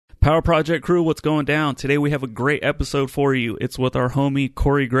Power Project crew, what's going down? Today we have a great episode for you. It's with our homie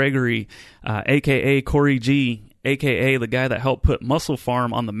Cory Gregory, a.k.a. Cory G, a.k.a. the guy that helped put Muscle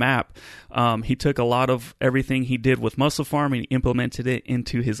Farm on the map. He took a lot of everything he did with Muscle Farm and he implemented it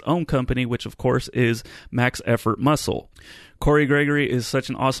into his own company, which of course is Max Effort Muscle. Cory Gregory is such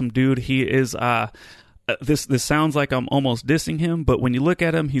an awesome dude. He is... This sounds like I'm almost dissing him, but when you look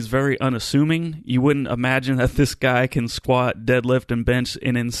at him, he's very unassuming. You wouldn't imagine that this guy can squat, deadlift, and bench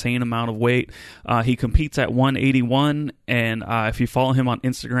an insane amount of weight. He competes at 181, and if you follow him on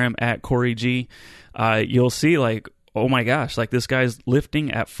Instagram at Cory G, you'll see like, oh my gosh, like this guy's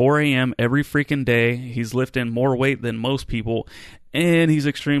lifting at 4 a.m. every freaking day. He's lifting more weight than most people, and he's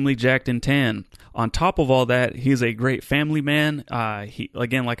extremely jacked and tan. On top of all that, he's a great family man. He,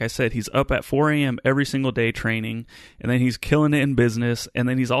 again, like I said, he's up at 4 a.m. every single day training, and then he's killing it in business, and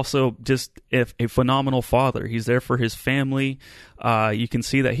then he's also just a phenomenal father. He's there for his family. You can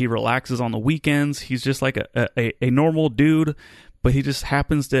see that he relaxes on the weekends. He's just like a normal dude, but he just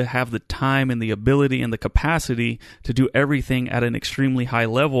happens to have the time and the ability and the capacity to do everything at an extremely high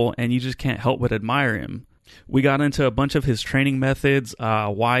level, and you just can't help but admire him. We got into a bunch of his training methods,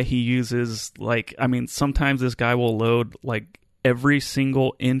 why he uses, sometimes this guy will load like every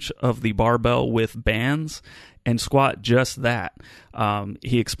single inch of the barbell with bands and squat just that.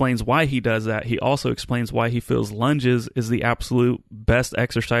 He explains why he does that. He also explains why he feels lunges is the absolute best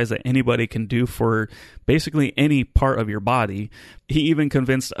exercise that anybody can do for basically any part of your body. He even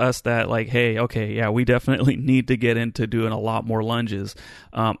convinced us that like, hey, okay, yeah, we definitely need to get into doing a lot more lunges.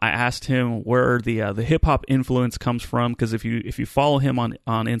 I asked him where the hip hop influence comes from, because if you follow him on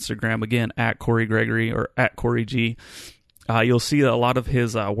Instagram, again, at Cory Gregory or at Cory G, you'll see that a lot of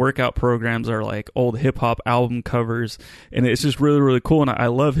his workout programs are like old hip-hop album covers, and it's just really, really cool, and I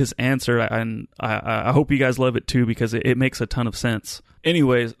love his answer, and I hope you guys love it too, because it makes a ton of sense.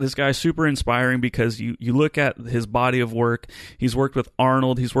 Anyways, this guy's super inspiring because you look at his body of work. He's worked with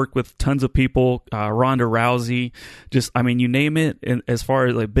Arnold. He's worked with tons of people, Ronda Rousey. You name it, as far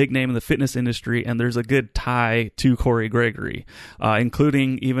as like big name in the fitness industry, and there's a good tie to Cory Gregory,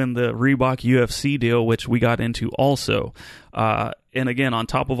 including even the Reebok UFC deal, which we got into also. And again, on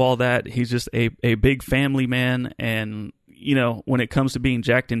top of all that, he's just a big family man, and you know, when it comes to being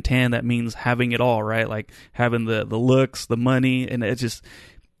jacked and tan, that means having it all, right? Like having the looks, the money, and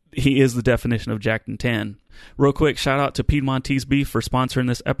he is the definition of jacked and tan. Real quick, shout out to Piedmontese Beef for sponsoring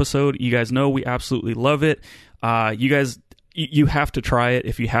this episode. You guys know we absolutely love it. You have to try it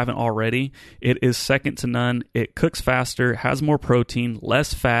if you haven't already. It is second to none. It cooks faster, has more protein,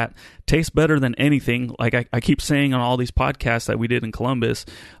 less fat, tastes better than anything. Like I keep saying on all these podcasts that we did in Columbus,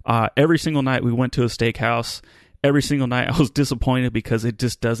 every single night we went to a steakhouse. Every single night I was disappointed because it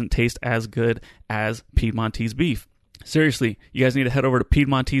just doesn't taste as good as Piedmontese beef. Seriously, you guys need to head over to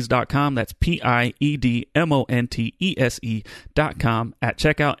Piedmontese.com. That's Piedmontese.com. At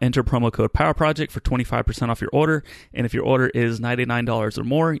checkout, enter promo code PowerProject for 25% off your order. And if your order is $99 or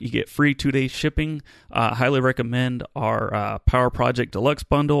more, you get free 2-day shipping. Highly recommend our Power Project Deluxe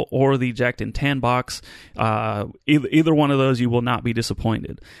Bundle or the Jacked and Tan Box. Either one of those, you will not be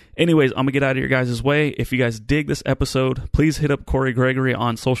disappointed. Anyways, I'm going to get out of your guys' way. If you guys dig this episode, please hit up Cory Gregory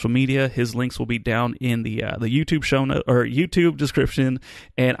on social media. His links will be down in the YouTube show notes, or YouTube description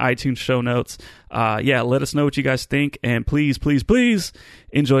and iTunes show notes. Let us know what you guys think, and please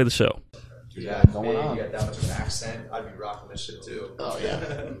enjoy the show. Yeah, going on. You got that much of an accent, I'd be rocking this shit too. Oh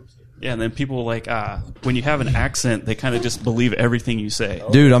yeah. Yeah, and then people like when you have an accent, they kind of just believe everything you say.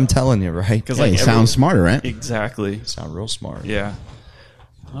 Dude, I'm telling you, right? Because you sound smarter, right? Exactly. You sound real smart. Yeah.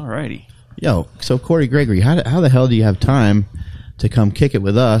 Alrighty. Yo, so Cory Gregory, how the hell do you have time to come kick it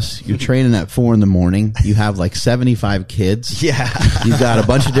with us? You're training at 4 a.m. You have like 75 kids. Yeah. You've got a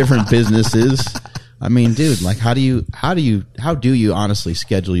bunch of different businesses. I mean, dude, like how do you honestly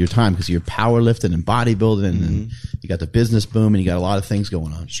schedule your time? Because you're powerlifting and bodybuilding, and you got the business boom, and you got a lot of things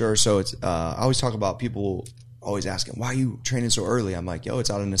going on. Sure. So it's I always talk about people always asking, why are you training so early? I'm like, yo, it's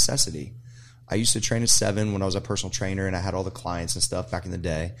out of necessity. I used to train at 7 when I was a personal trainer, and I had all the clients and stuff back in the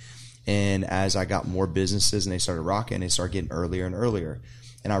day. And as I got more businesses and they started rocking, they started getting earlier and earlier.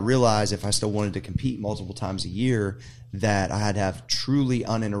 And I realized if I still wanted to compete multiple times a year, that I had to have truly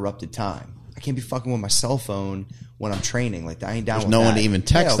uninterrupted time. I can't be fucking with my cell phone when I'm training. Like, I ain't down with that. There's no one to even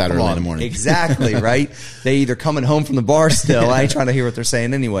text that early in the morning. Exactly, right? They either coming home from the bar still. I ain't trying to hear what they're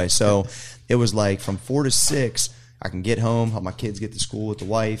saying anyway. So it was like from 4 to 6, I can get home, help my kids get to school with the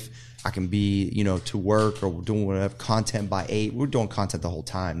wife. I can be, to work or doing whatever, content by 8. We're doing content the whole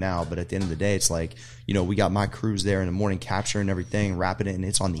time now, but at the end of the day, it's like, we got my crews there in the morning capturing everything, wrapping it, and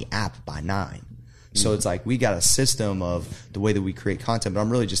it's on the app by 9. So it's like we got a system of the way that we create content, but I'm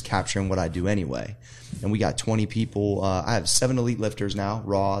really just capturing what I do anyway. And we got 20 people. I have 7 elite lifters now,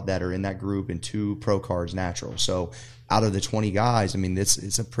 raw, that are in that group, and 2 pro cards, natural. So out of the 20 guys, I mean,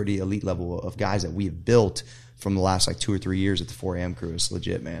 it's a pretty elite level of guys that we've built from the last like 2 or 3 years at the 4 a.m. crew. It's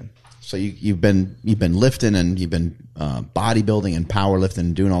legit, man. So you've been lifting and you've been bodybuilding and powerlifting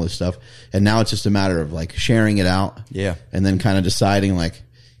and doing all this stuff, and now it's just a matter of like sharing it out, and then kind of deciding like,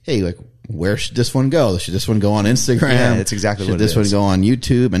 hey, like where should this one go? Should this one go on Instagram? Yeah, that's exactly what it is. Should this one go on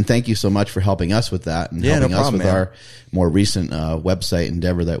YouTube? And thank you so much for helping us with that and helping us with our more recent website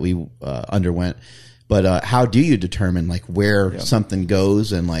endeavor that we underwent. But how do you determine like where something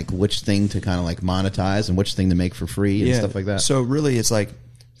goes and like which thing to kind of like monetize and which thing to make for free and stuff like that? So really, it's like,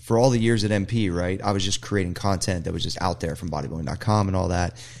 for all the years at MP, right, I was just creating content that was just out there from bodybuilding.com and all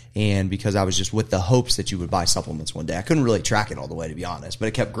that. And because I was just with the hopes that you would buy supplements one day. I couldn't really track it all the way, to be honest, but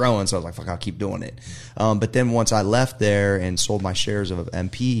it kept growing. So I was like, fuck, I'll keep doing it. But then once I left there and sold my shares of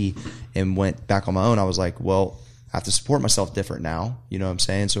MP and went back on my own, I was like, well, I have to support myself different now. You know what I'm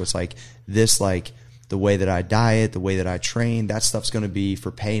saying? So it's like this, like the way that I diet, the way that I train, that stuff's going to be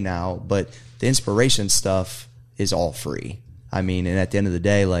for pay now. But the inspiration stuff is all free. I mean, and at the end of the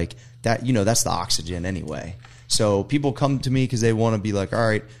day, like that, you know, that's the oxygen anyway. So people come to me because they want to be like, all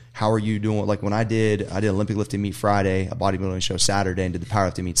right, how are you doing? Like when I did Olympic lifting meet Friday, a bodybuilding show Saturday, and did the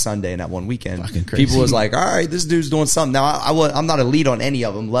powerlifting meet Sunday in that one weekend. People was like, all right, this dude's doing something. Now I'm not elite on any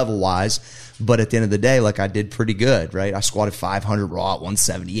of them level wise, but at the end of the day, like I did pretty good, right? I squatted 500 raw at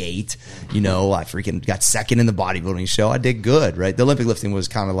 178. You know, I freaking got second in the bodybuilding show. I did good, right? The Olympic lifting was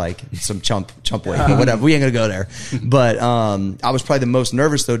kind of like some chump weight, but whatever. We ain't gonna go there. But I was probably the most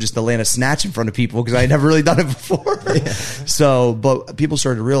nervous though, just to land a snatch in front of people because I had never really done it before. So, but people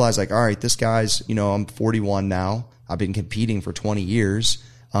started to realize like, all right, this guy's, you know, I'm 41 now. I've been competing for 20 years.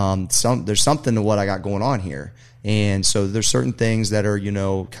 There's something to what I got going on here. And so there's certain things that are, you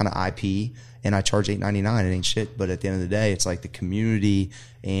know, kind of IP, and I charge $8.99. It ain't shit. But at the end of the day, it's like the community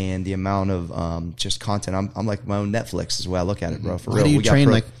and the amount of just content. I'm like my own Netflix is the way I look at it, bro. For real.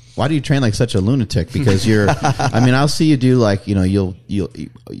 Why do you train like such a lunatic? Because you're, I mean, I'll see you do like, you know,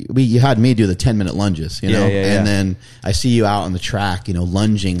 you had me do the 10-minute lunges, you know, and then I see you out on the track, you know,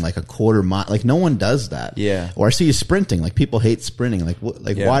 lunging like a quarter mile. Like no one does that. Yeah. Or I see you sprinting. Like people hate sprinting. Like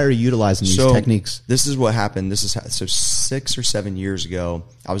why are you utilizing these techniques? This is what happened. So 6 or 7 years ago,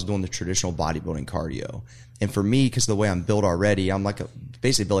 I was doing the traditional bodybuilding cardio. And for me, because the way I'm built already, I'm like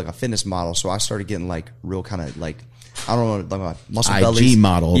basically built like a fitness model. So I started getting like real kind of like, I don't know, like my muscle bellies. IG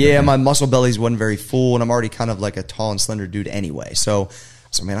model. Yeah, my muscle bellies wasn't very full, and I'm already kind of like a tall and slender dude anyway. So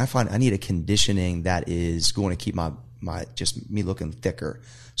man, I find I need a conditioning that is going to keep my just me looking thicker.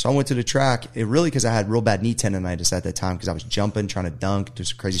 So I went to the track. It really because I had real bad knee tendonitis at that time because I was jumping, trying to dunk, do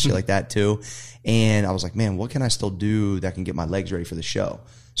some crazy shit like that too. And I was like, man, what can I still do that can get my legs ready for the show?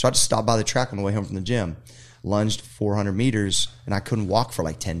 So I just stopped by the track on the way home from the gym. Lunged 400 meters, and I couldn't walk for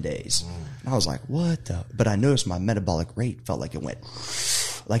like 10 days. And I was like, what the? But I noticed my metabolic rate felt like it went,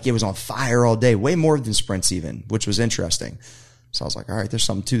 like it was on fire all day, way more than sprints even, which was interesting. So I was like, all right, there's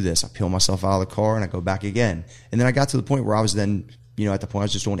something to this. I peel myself out of the car, and I go back again. And then I got to the point where I was then, you know, at the point I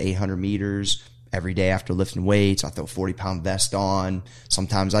was just doing 800 meters every day after lifting weights. I throw a 40-pound vest on.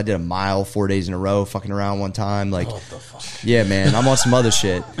 Sometimes I did a mile 4 days in a row, fucking around one time. Like, what the fuck? Yeah, man, I'm on some other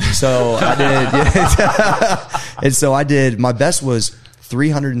shit. So I did, and so I did. My best was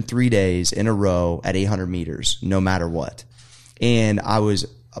 303 days in a row at 800 meters, no matter what. And I was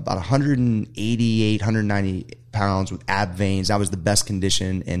about 188, 190 pounds with ab veins. That was the best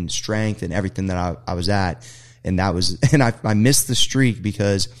condition and strength and everything that I was at. And that was, and I missed the streak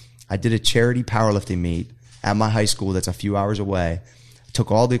because I did a charity powerlifting meet at my high school that's a few hours away. I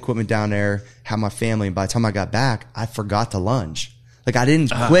took all the equipment down there, had my family, and by the time I got back, I forgot to lunge. Like I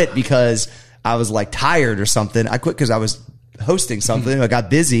didn't quit because I was like tired or something. I quit because I was hosting something. I got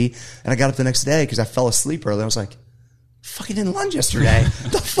busy, and I got up the next day because I fell asleep early. I was like, fucking didn't lunge yesterday.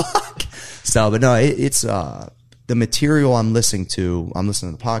 The fuck? So, but no, it's the material I'm listening to. I'm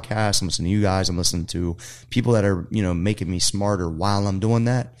listening to the podcast. I'm listening to you guys. I'm listening to people that are, you know, making me smarter while I'm doing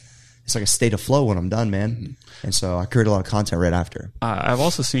that. It's like a state of flow when I'm done, man. And so I create a lot of content right after. I've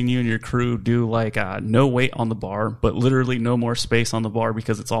also seen you and your crew do like no weight on the bar, but literally no more space on the bar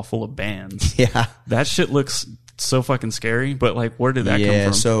because it's all full of bands. Yeah. That shit looks so fucking scary, but like where did that come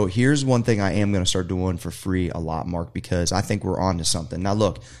from? So here's one thing I am going to start doing for free a lot, Mark, because I think we're on to something. Now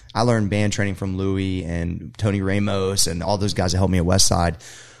look, I learned band training from Louis and Tony Ramos and all those guys that helped me at Westside.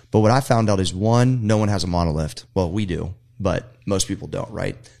 But what I found out is one, no one has a monolift. Well, we do, but most people don't,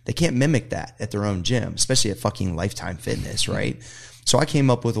 right? They can't mimic that at their own gym, especially at fucking Lifetime Fitness, right? So I came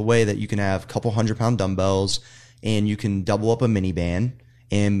up with a way that you can have a couple 100-pound dumbbells and you can double up a mini band.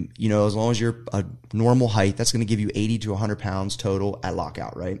 And, you know, as long as you're a normal height, that's going to give you 80 to 100 pounds total at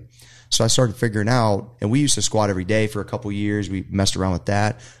lockout, right? So I started figuring out, and we used to squat every day for a couple years. We messed around with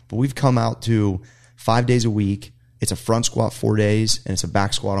that. But we've come out to 5 days a week. It's a front squat 4 days, and it's a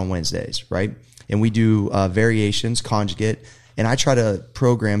back squat on Wednesdays, right? And we do variations, conjugate. And I try to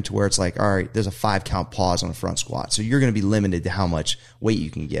program to where it's like, all right, there's a 5-count pause on a front squat. So you're going to be limited to how much weight you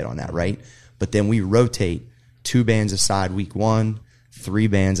can get on that, right? But then we rotate 2 bands aside week 1, 3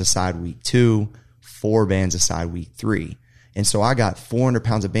 bands aside week 2, 4 bands aside week 3. And so I got 400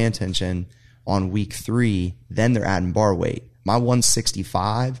 pounds of band tension on week 3. Then they're adding bar weight. My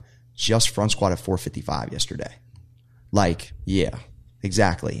 165 just front squat at 455 yesterday. Like, yeah,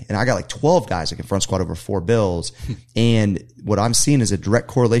 exactly. And I got like 12 guys that can front squat over 4 bills. And what I'm seeing is a direct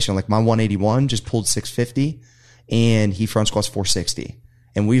correlation. Like my 181 just pulled 650 and he front squats 460.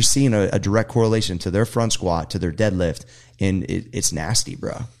 And we're seeing a direct correlation to their front squat, to their deadlift. And it's nasty,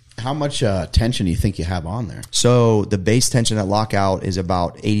 bro. How much tension do you think you have on there? So the base tension at lockout is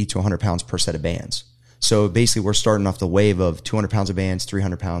about 80 to 100 pounds per set of bands. So basically we're starting off the wave of 200 pounds of bands,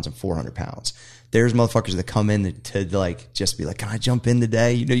 300 pounds, and 400 pounds. There's motherfuckers that come in to like just be like, can I jump in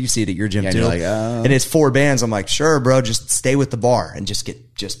today? You know, you see it at your gym too. You're like, and it's 4 bands. I'm like, sure, bro, just stay with the bar and just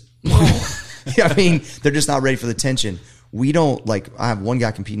I mean, they're just not ready for the tension. We don't like, I have one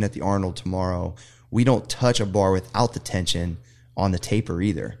guy competing at the Arnold tomorrow. We don't touch a bar without the tension on the taper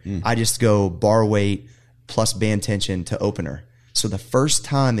either. I just go bar weight plus band tension to opener. So the first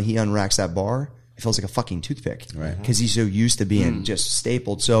time that he unracks that bar, it feels like a fucking toothpick, right? Because he's so used to being just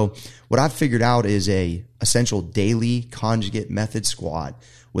stapled. So what I've figured out is a essential daily conjugate method squat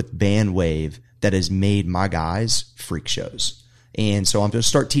with band wave that has made my guys freak shows. And so I'm going to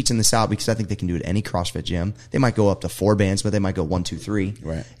start teaching this out because I think they can do it at any CrossFit gym. They might go up to 4 bands, but they might go 1, 2, 3.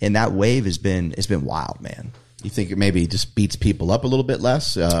 Right. And that wave it's been wild, man. You think it maybe just beats people up a little bit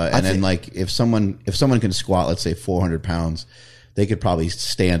less? And then like if someone can squat, let's say 400 pounds, they could probably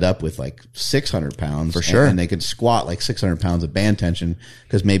stand up with like 600 pounds. For sure. And they could squat like 600 pounds of band tension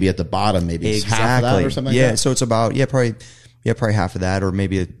because maybe at the bottom, maybe it's half of that or something like that. So it's about, probably half of that or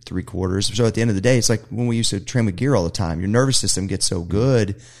maybe a 3/4. So at the end of the day, it's like when we used to train with gear all the time. Your nervous system gets so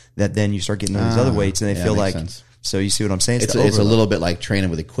good that then you start getting these other weights and they feel like sense. So you see what I'm saying? It's a little bit like training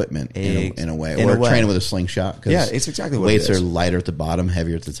with equipment in a way. Or training with a slingshot. Yeah, it's exactly what weights it is. Are lighter at the bottom,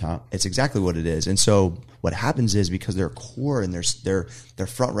 heavier at the top. It's exactly what it is. And so what happens is because their core and their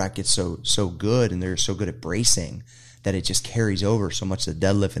front rack gets so good and they're so good at bracing that it just carries over so much the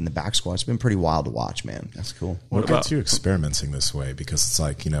deadlift and the back squat. It's been pretty wild to watch, man. That's cool. What gets you experimenting this way? Because it's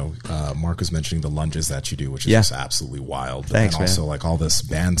like, Mark was mentioning the lunges that you do, which is just absolutely wild. Thanks, and also man. Like all this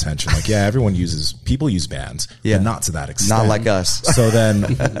band tension. Like, people use bands, but not to that extent. Not like us. So then,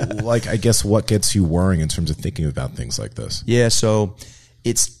 like, I guess what gets you worrying in terms of thinking about things like this? Yeah, so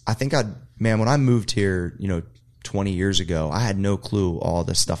when I moved here, 20 years ago, I had no clue all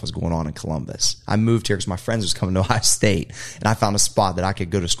this stuff was going on in Columbus. I moved here because my friends was coming to Ohio State, and I found a spot that I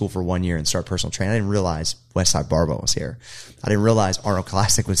could go to school for 1 year and start personal training. I didn't realize Westside Barbell was here. I didn't realize Arnold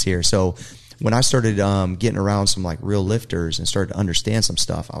Classic was here. So when I started getting around some like real lifters and started to understand some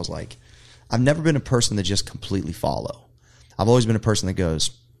stuff, I was like, I've never been a person that just completely follow. I've always been a person that goes,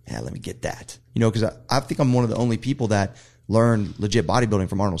 yeah, let me get that. Because I think I'm one of the only people that learned legit bodybuilding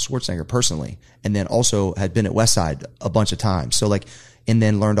from Arnold Schwarzenegger personally, and then also had been at Westside a bunch of times. So and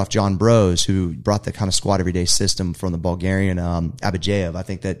then learned off John Bros, who brought the kind of squat everyday system from the Bulgarian Abajev, I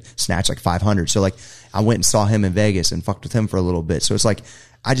think, that snatched like 500. So I went and saw him in Vegas and fucked with him for a little bit. So it's like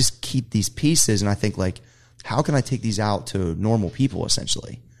I just keep these pieces, and I think like, how can I take these out to normal people?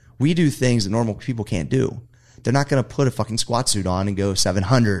 Essentially, we do things that normal people can't do. They're not going to put a fucking squat suit on and go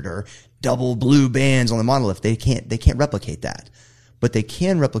 700 or double blue bands on the monolift. They can't replicate that, but they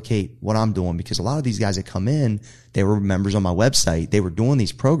can replicate what I'm doing, because a lot of these guys that come in, they were members on my website. They were doing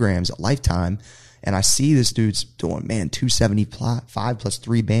these programs at Lifetime, and I see this dude's doing, 275 plus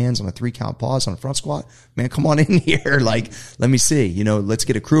 3 bands on a 3-count pause on a front squat. Man, come on in here. Like, let me see, let's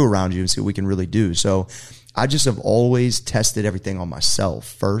get a crew around you and see what we can really do. So I just have always tested everything on myself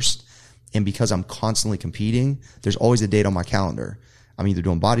first. And because I'm constantly competing, there's always a date on my calendar. I'm either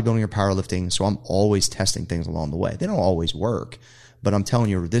doing bodybuilding or powerlifting, so I'm always testing things along the way. They don't always work, but I'm telling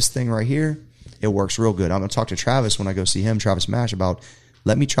you, this thing right here, it works real good. I'm going to talk to Travis when I go see him, Travis Mash, about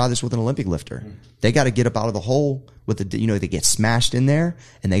let me try this with an Olympic lifter. They got to get up out of the hole with they get smashed in there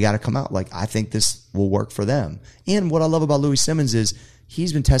and they got to come out. Like, I think this will work for them. And what I love about Louis Simmons is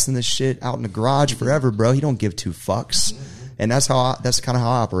he's been testing this shit out in the garage forever, bro. He don't give 2 fucks. And that's kind of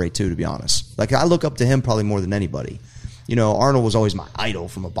how I operate too, to be honest. Like, I look up to him probably more than anybody. Arnold was always my idol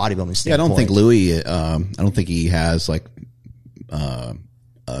from a bodybuilding standpoint. Yeah, I don't think Louis, I don't think he has like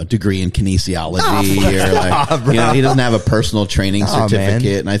a degree in kinesiology or like, he doesn't have a personal training certificate.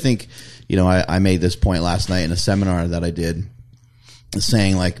 Man. And I think, I made this point last night in a seminar that I did,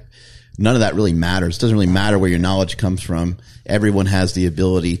 saying like, none of that really matters. It doesn't really matter where your knowledge comes from. Everyone has the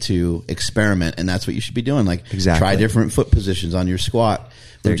ability to experiment, and that's what you should be doing. Like, try different foot positions on your squat.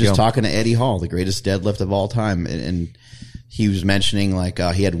 We were just talking to Eddie Hall, the greatest deadlift of all time, and he was mentioning like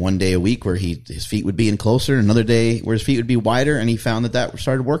he had one day a week where his feet would be in closer, another day where his feet would be wider, and he found that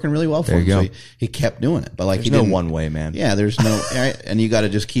started working really well for him. So he kept doing it. But like, there's no one way, man. Yeah, there's no, and you got to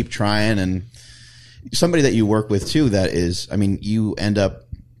just keep trying. And somebody that you work with too, that is, I mean, you end up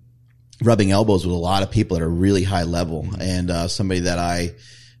rubbing elbows with a lot of people at a really high level, and somebody that I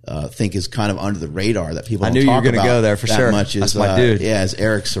think is kind of under the radar that people don't talk about. I knew you were going to go there for sure. That's my dude. Yeah, is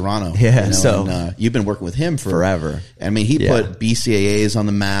Eric Serrano. Yeah, and, you've been working with him forever. I mean, he put BCAAs on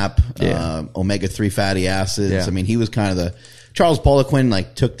the map, omega-3 fatty acids. Yeah. I mean, he was kind of the Charles Poliquin,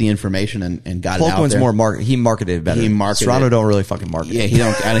 like, took the information and got it out there. More he marketed it better. Serrano don't really fucking market. Yeah, he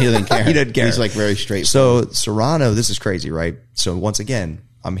doesn't care. He doesn't care. He's like very straight. So Serrano, this is crazy, right? So once again,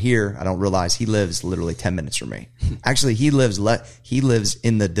 I'm here. I don't realize he lives literally 10 minutes from me. Actually, he lives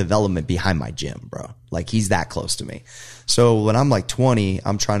in the development behind my gym, bro. Like, he's that close to me. So when I'm like 20,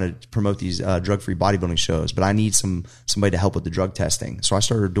 I'm trying to promote these drug-free bodybuilding shows, but I need somebody to help with the drug testing. So I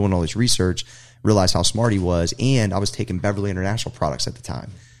started doing all this research, realized how smart he was, and I was taking Beverly International products at the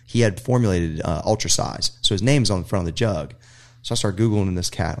time. He had formulated Ultra Size, so his name's on the front of the jug. So I started Googling this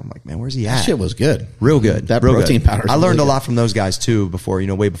cat. I'm like, man, where's he at? That shit was good. Real good. That protein powder. I learned a lot from those guys too before,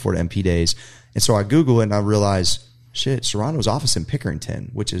 way before the MP days. And so I Google it and I realized, shit, Serrano's office in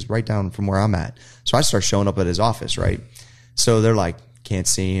Pickerington, which is right down from where I'm at. So I start showing up at his office, right? So they're like, can't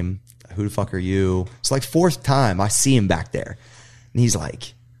see him. Who the fuck are you? It's like fourth time I see him back there. And he's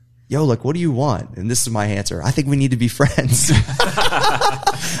like, yo, like, what do you want? And this is my answer. I think we need to be friends.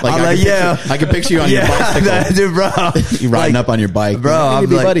 I can picture you on your bicycle. Dude, bro. You riding up on your bike. Bro, I'm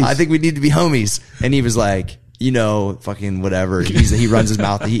like, buddies. I think we need to be homies. And he was like, fucking whatever. He runs his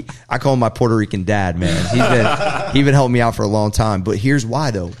mouth. I call him my Puerto Rican dad, man. He's been helping me out for a long time. But here's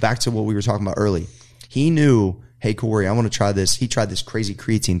why, though. Back to what we were talking about early. He knew, hey, Cory, I want to try this. He tried this crazy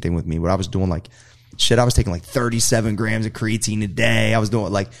creatine thing with me where I was doing like, shit, I was taking like 37 grams of creatine a day. I was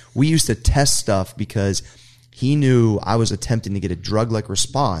doing like, we used to test stuff because he knew I was attempting to get a drug-like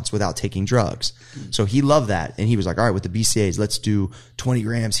response without taking drugs. So he loved that. And he was like, all right, with the BCAAs, let's do 20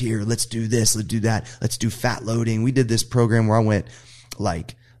 grams here. Let's do this. Let's do that. Let's do fat loading. We did this program where I went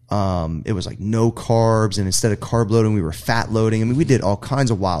like, it was like no carbs, and instead of carb loading, we were fat loading. I mean, we did all kinds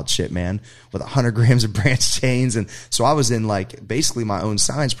of wild shit, man, with 100 grams of branch chains. And so I was in like basically my own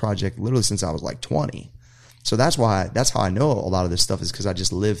science project literally since I was like 20. So that's how I know a lot of this stuff, is because I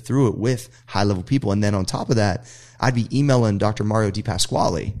just lived through it with high level people. And then on top of that, I'd be emailing Dr. Mario Di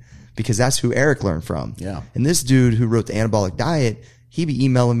Pasquale, because that's who Eric learned from. Yeah. And this dude who wrote the Anabolic Diet, he'd be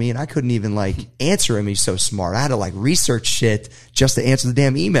emailing me and I couldn't even like answer him. He's so smart. I had to like research shit just to answer the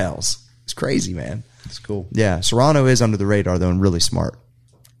damn emails. It's crazy, man. It's cool. Yeah. Serrano is under the radar though, and really smart.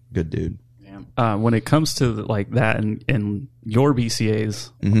 Good dude. When it comes to like that, and your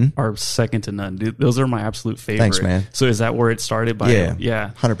BCAs are second to none, dude. Those are my absolute favorite. Thanks, man. So is that where it started? Yeah.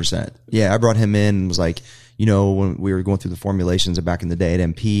 100%. Yeah. I brought him in and was like, when we were going through the formulations back in the day at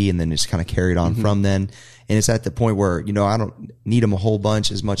MP, and then it's kind of carried on from then. And it's at the point where, I don't need them a whole bunch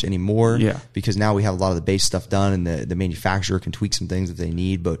as much anymore. Yeah. Because now we have a lot of the base stuff done, and the manufacturer can tweak some things that they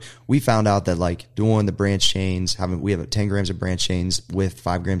need. But we found out that like doing the branch chains, we have 10 grams of branch chains with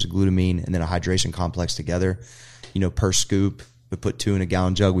 5 grams of glutamine and then a hydration complex together, per scoop. We put 2 in a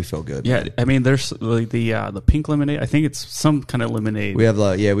gallon jug. We feel good. Yeah, I mean, there's like the pink lemonade. I think it's some kind of lemonade. We have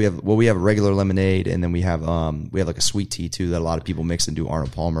we have a regular lemonade, and then we have like a sweet tea too that a lot of people mix and do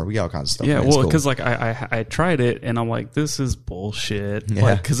Arnold Palmer. We got all kinds of stuff. Yeah, well, because like I tried it and I'm like, this is bullshit. Yeah.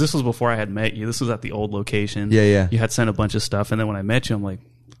 Like, because this was before I had met you. This was at the old location. Yeah. You had sent a bunch of stuff, and then when I met you, I'm like,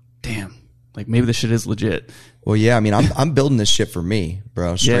 damn. Like, maybe this shit is legit. Well, yeah, I mean, I'm building this shit for me,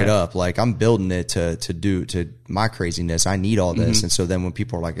 bro, straight up. Like, I'm building it to my craziness. I need all this. And so then when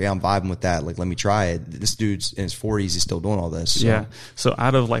people are like, yeah, I'm vibing with that, like, let me try it. This dude's in his 40s, he's still doing all this. So. Yeah. So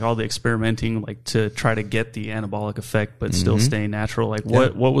out of like all the experimenting, like to try to get the anabolic effect, but still stay natural, like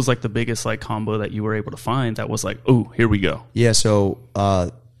what was like the biggest like combo that you were able to find that was like, oh, here we go? Yeah. So,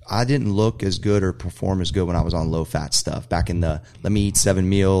 I didn't look as good or perform as good when I was on low fat stuff back in the, let me eat 7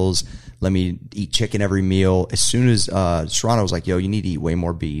 meals. Let me eat chicken every meal. As soon as Serrano was like, yo, you need to eat way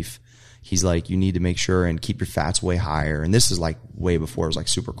more beef. He's like, you need to make sure and keep your fats way higher. And this is like way before it was like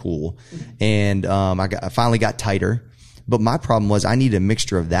super cool. And I finally got tighter. But my problem was I needed a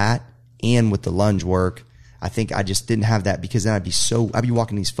mixture of that and with the lunge work. I think I just didn't have that, because then I'd be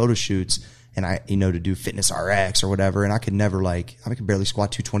walking these photo shoots and to do fitness RX or whatever. And I could never I could barely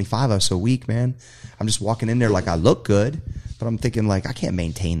squat 225. I was so weak, man. I'm just walking in there like I look good, but I'm thinking I can't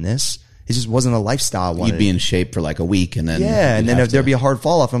maintain this. It just wasn't a lifestyle. You'd be in shape for like a week, and then there'd be a hard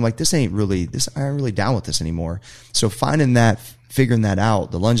fall off. I'm like, I ain't really down with this anymore. So figuring that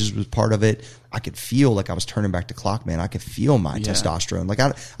out, the lunges was part of it. I could feel like I was turning back the clock, man. I could feel my testosterone. Like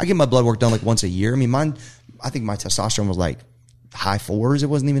I get my blood work done like once a year. I mean, I think my testosterone was like high 4s. It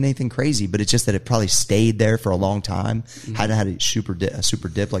wasn't even anything crazy, but it's just that it probably stayed there for a long time. Hadn't had a super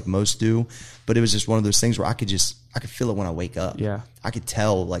dip like most do, but it was just one of those things where I could feel it when I wake up. Yeah. I could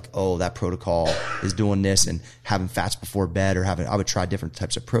tell that protocol is doing this, and having fats before bed, or I would try different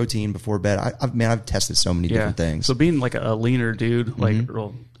types of protein before bed. I've tested so many different things. So being like a leaner dude,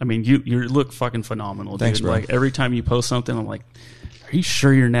 you look fucking phenomenal, dude. Thanks, bro. Like every time you post something, I'm like, are you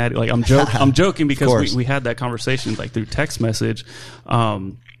sure you're natty? Like I'm joking because we had that conversation like through text message.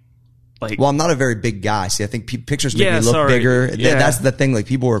 Well, I'm not a very big guy. See, I think pictures make me look bigger. Yeah. That's the thing. Like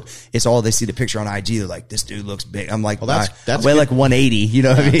it's all they see the picture on IG. They're like, this dude looks big. I'm like, well, I weigh like 180. You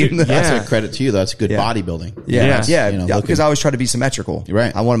know what I mean? That's a credit to you. That's good bodybuilding. Because I always try to be symmetrical.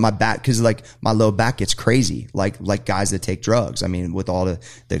 Right. I wanted my back, because like my low back gets crazy. Like guys that take drugs. I mean, with all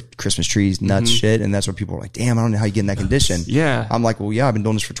the Christmas trees, nuts, shit, and that's what people are like. Damn, I don't know how you get in that condition. Yeah. I'm like, well, I've been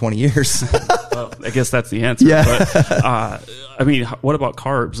doing this for 20 years. Well, I guess that's the answer. Yeah. But, I mean, what about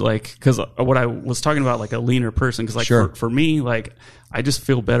carbs? Like, because what I was talking about, like a leaner person, because like for me, like I just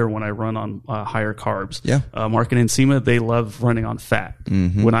feel better when I run on higher carbs. Yeah. Mark and Nsima, they love running on fat.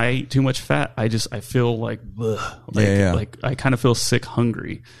 When I eat too much fat, I feel like, like I kind of feel sick,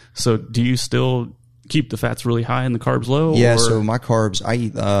 hungry. So do you still keep the fats really high and the carbs low? Yeah. So my carbs, I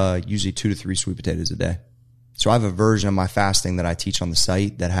eat usually 2 to 3 sweet potatoes a day. So I have a version of my fasting that I teach on the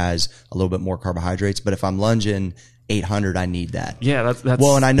site that has a little bit more carbohydrates. But if I'm lunging 800, I need that. Yeah, that's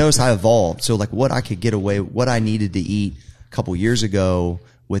well, and I noticed I evolved. So like what I needed to eat a couple years ago,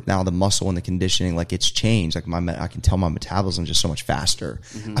 with now the muscle and the conditioning, like it's changed. Like I can tell my metabolism is just so much faster.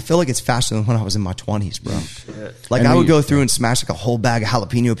 I feel like it's faster than when I was in my 20s, bro. Like I would go through and smash like a whole bag of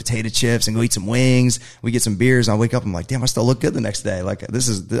jalapeno potato chips and go eat some wings. We get some beers, and I wake up, I'm like, damn, I still look good the next day. Like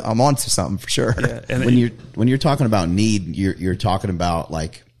I'm on to something for sure. Yeah. And when you're talking about need, you're talking about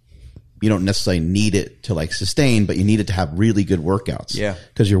like, you don't necessarily need it to like sustain, but you need it to have really good workouts. Yeah.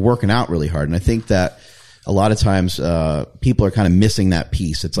 Because you're working out really hard. And I think that a lot of times people are kind of missing that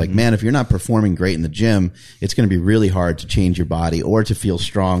piece. It's like, man, if you're not performing great in the gym, it's going to be really hard to change your body or to feel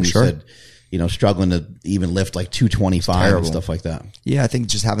strong. Sure. You said, struggling to even lift like 225 and stuff like that. Yeah, I think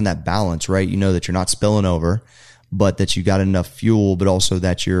just having that balance, right? You know that you're not spilling over, but that you got enough fuel, but also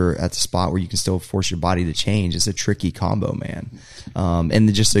that you're at the spot where you can still force your body to change. It's a tricky combo, man.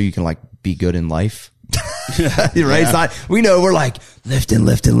 And just so you can like be good in life. Right? Yeah. It's not, we know we're like lifting,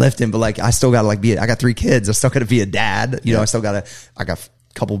 but like I still gotta like I got 3 kids. I still gotta be a dad. I got a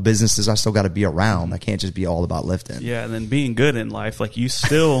couple businesses I still gotta be around. I can't just be all about lifting. Yeah. And then being good in life, like you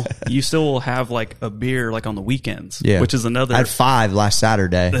still will have like a beer like on the weekends, which is another. I had 5 last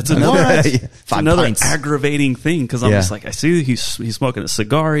Saturday. That's another, 5 another pints. aggravating thing. Cause I'm just like, I see he's smoking a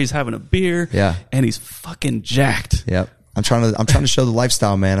cigar, he's having a beer, and he's fucking jacked. Yep. I'm trying to show the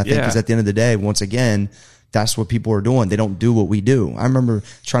lifestyle, man. I think because at the end of the day, once again, that's what people are doing. They don't do what we do. I remember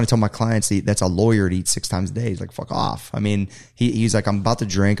trying to tell my clients that's a lawyer to eat 6 times a day. He's like, fuck off. I mean, he's like, I'm about to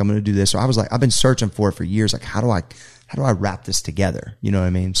drink. I'm going to do this. So I was like, I've been searching for it for years. Like, how do I wrap this together? You know what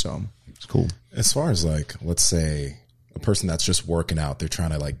I mean? So it's cool. As far as like, let's say a person that's just working out, they're trying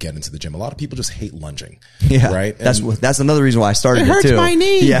to like get into the gym. A lot of people just hate lunging. Yeah. Right. That's another reason why I started it too. It hurts my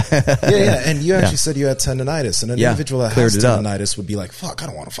knee. Yeah. Yeah. And you actually said you had tendonitis, and an individual that has tendonitis tendonitis would be like, fuck, I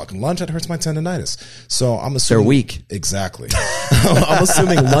don't want to fucking lunge. That hurts my tendonitis. So I'm assuming they're weak. Exactly. I'm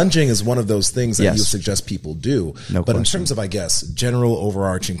assuming lunging is one of those things that you suggest people do. No but question. in terms of, I guess, general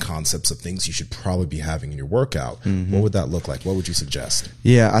overarching concepts of things you should probably be having in your workout, what would that look like? What would you suggest?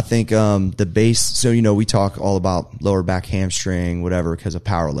 Yeah, I think the base. So we talk all about lower back, hamstring, whatever, because of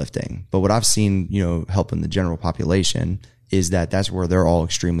powerlifting. But what I've seen, helping the general population is that's where they're all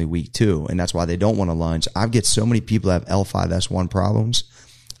extremely weak too. And that's why they don't want to lunge. I get so many people that have L5-S1 problems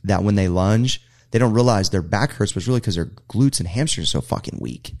that when they lunge, they don't realize their back hurts, but it's really because their glutes and hamstrings are so fucking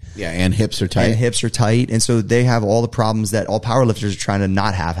weak. Yeah, and hips are tight. And so they have all the problems that all powerlifters are trying to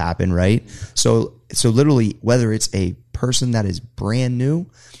not have happen, right? So literally, whether it's a person that is brand new,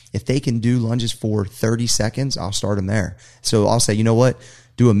 if they can do lunges for 30 seconds, I'll start them there. So I'll say, you know what?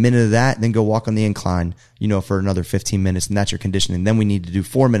 do a minute of that, and then go walk on the incline, for another 15 minutes, and that's your conditioning. Then we need to do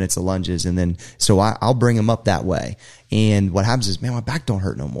 4 minutes of lunges, and then so I'll bring them up that way. And what happens is, man, my back don't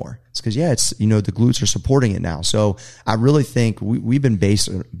hurt no more. It's because it's the glutes are supporting it now. So I really think we've been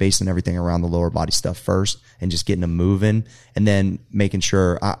basing everything around the lower body stuff first, and just getting them moving, and then making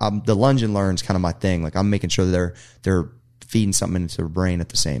sure the lunge and learn is kind of my thing. Like I'm making sure they're feeding something into their brain at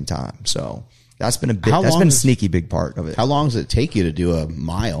the same time. So that's been a sneaky big part of it. How long does it take you to do a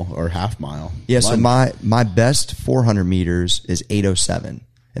mile or half mile? Yeah, lunge? So my best 400 meters is 8:07.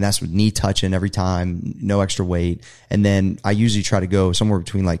 And that's with knee touching every time, no extra weight. And then I usually try to go somewhere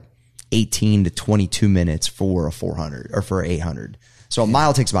between like 18 to 22 minutes for a 400 or for 800. So a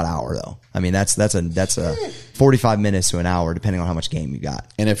mile takes about an hour though. I mean, that's a 45 minutes to an hour, depending on how much game you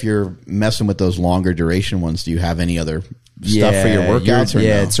got. And if you're messing with those longer duration ones, do you have any other stuff for your workouts?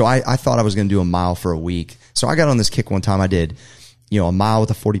 Yeah. No? So I thought I was going to do a mile for a week. So I got on this kick one time. I did, a mile with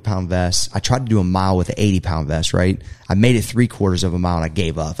a 40-pound vest. I tried to do a mile with an 80-pound vest, right? I made it 3/4 of a mile and I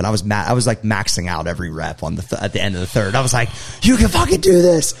gave up. And I was like maxing out every rep on at the end of the third. I was like, you can fucking do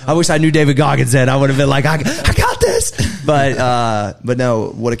this. I wish I knew David Goggins then. I would have been like, I got this. But no,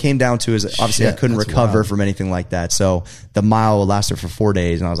 what it came down to is obviously I couldn't recover from anything like that. So the mile lasted for 4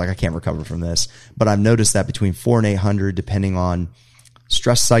 days and I was like, I can't recover from this. But I've noticed that between 400 and 800, depending on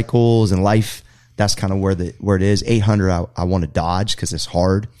stress cycles and life, that's kind of where it is. 800, I want to dodge because it's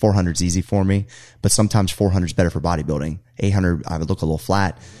hard. 400 is easy for me, but sometimes 400 is better for bodybuilding. 800, I would look a little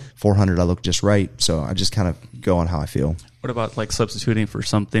flat. 400, I look just right. So I just kind of go on how I feel. What about like substituting for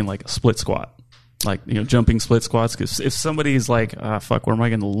something like a split squat? Like, jumping split squats? Because if somebody's like, fuck, where am I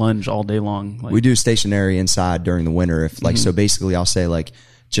going to lunge all day long? Like, we do stationary inside during the winter. So basically I'll say like,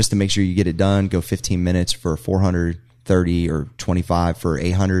 just to make sure you get it done, go 15 minutes for 400, 30 or 25 for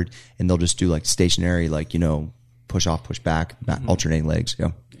 800, and they'll just do like stationary, push off, push back, alternating legs.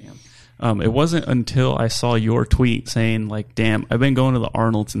 Yeah. It wasn't until I saw your tweet saying like, damn, I've been going to the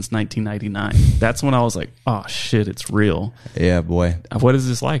Arnold since 1999. That's when I was like, oh shit, it's real. Yeah, boy. What is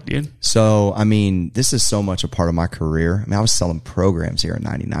this like, dude? So, I mean, this is so much a part of my career. I mean, I was selling programs here in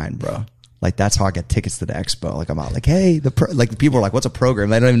 99, bro. Like, that's how I got tickets to the expo. Like, I'm out like, hey, the people are like, what's a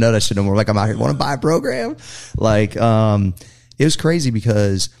program? They don't even know that shit no more. Like, I'm out here, want to buy a program? Like, it was crazy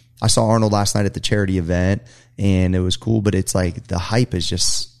because I saw Arnold last night at the charity event and it was cool, but it's like the hype is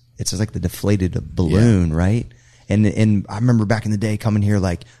just, it's just like the deflated balloon, right? And I remember back in the day coming here,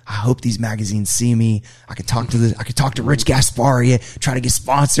 like, I hope these magazines see me. I could talk to Rich Gaspari, try to get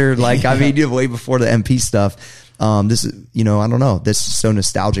sponsored. Like, I mean, way before the MP stuff. This is, I don't know. This is so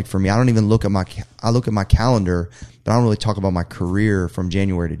nostalgic for me. I don't even look at I look at my calendar, but I don't really talk about my career from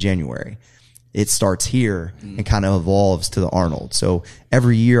January to January. It starts here and kind of evolves to the Arnold. So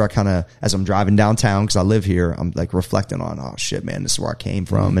every year I kind of, as I'm driving downtown, cause I live here, I'm like reflecting on, oh shit, man, this is where I came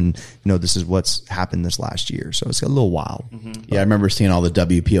from. And this is what's happened this last year. So it's a little wild. Yeah. I remember seeing all the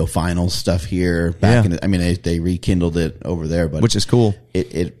WPO finals stuff here back in I mean, they rekindled it over there, but which is cool.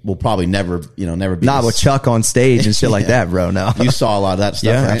 It will probably never be not with Chuck on stage and shit like that, bro. No, you saw a lot of that stuff.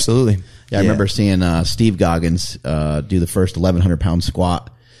 Yeah, right? absolutely. Yeah. I remember seeing, Steve Goggins, do the first 1,100-pound squat.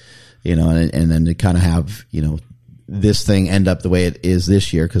 And then to kind of have, this thing end up the way it is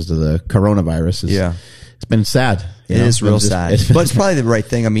this year because of the coronavirus. It's been sad. It is real sad. But it's probably the right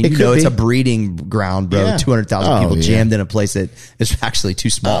thing. I mean, it's a breeding ground, bro. Yeah. 200,000 people jammed in a place that is actually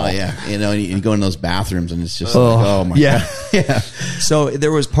too small. Oh, yeah. And you go in those bathrooms and it's just oh my God. Yeah. So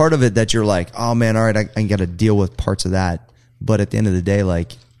there was part of it that you're like, oh man, all right, I got to deal with parts of that. But at the end of the day,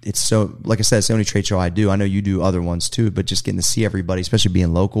 like, it's so, like I said, it's the only trade show I do. I know you do other ones too, but just getting to see everybody, especially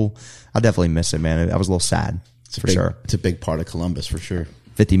being local, I definitely miss it, man. I was a little sad for sure. It's a big part of Columbus for sure.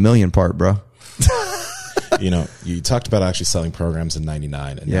 50 million part, bro. You talked about actually selling programs in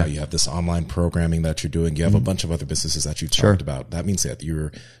 99 and now you have this online programming that you're doing. You have a bunch of other businesses that you've talked about. That means that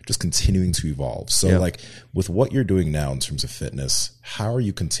you're just continuing to evolve. So like with what you're doing now in terms of fitness, how are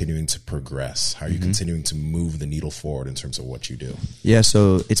you continuing to progress? How are you continuing to move the needle forward in terms of what you do? Yeah.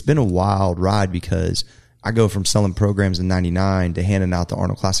 So it's been a wild ride because I go from selling programs in 99 to handing out the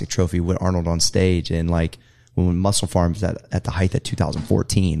Arnold Classic Trophy with Arnold on stage and like, when Muscle Farm's at the height of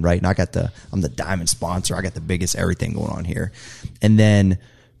 2014, right? And I'm the diamond sponsor. I got the biggest everything going on here. And then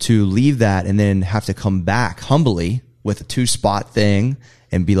to leave that and then have to come back humbly with a 2-spot thing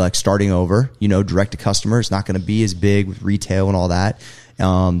and be like starting over, direct to customer. It's not going to be as big with retail and all that.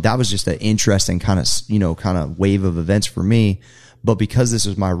 That was just an interesting kind of wave of events for me. But because this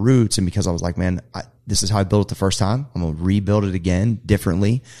was my roots and because I was like, man, this is how I built it the first time. I'm going to rebuild it again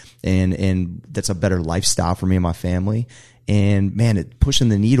differently. And that's a better lifestyle for me and my family. And man, pushing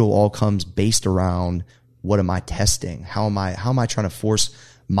the needle all comes based around what am I testing? How am I trying to force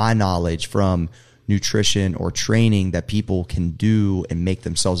my knowledge from nutrition or training that people can do and make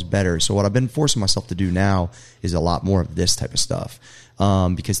themselves better? So what I've been forcing myself to do now is a lot more of this type of stuff.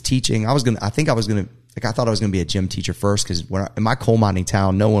 Because teaching, I thought I was going to be a gym teacher first, because in my coal mining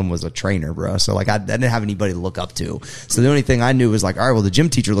town, no one was a trainer, bro. So like I didn't have anybody to look up to. So the only thing I knew was like, all right, well, the gym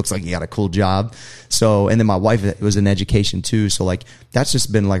teacher looks like he got a cool job. So, and then my wife was in education too. So like that's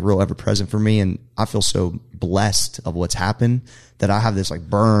just been like real ever present for me. And I feel so blessed of what's happened that I have this like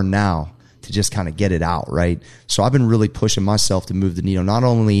burn now to just kind of get it out. Right. So I've been really pushing myself to move the needle, not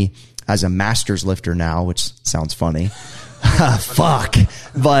only as a master's lifter now, which sounds funny. Fuck.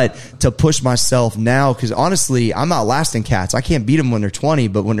 But to push myself now, because honestly, I'm not lasting cats. I can't beat them when they're 20,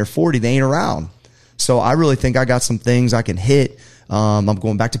 but when they're 40, they ain't around. So I really think I got some things I can hit. I'm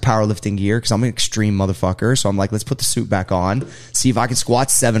going back to powerlifting gear because I'm an extreme motherfucker. So I'm like, let's put the suit back on, see if I can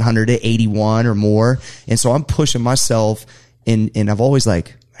squat 700 to 81 or more. And so I'm pushing myself, and I've always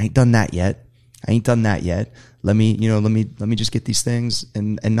like, I ain't done that yet. Let me just get these things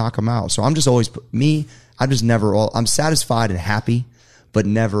and knock them out. So I'm just always I'm satisfied and happy, but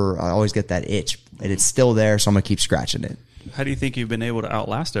I always get that itch, and it's still there. So I'm going to keep scratching it. How do you think you've been able to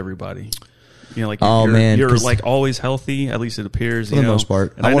outlast everybody? You know, like you're like always healthy, at least it appears. For the most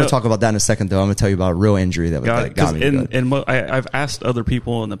part. I want to talk about that in a second, though. I'm going to tell you about a real injury that got me. I've asked other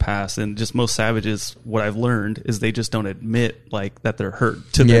people in the past, and just most savages, what I've learned is they just don't admit like that they're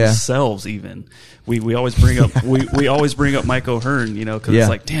hurt to themselves. Even we always bring up we always bring up Mike O'Hearn, you know, because it's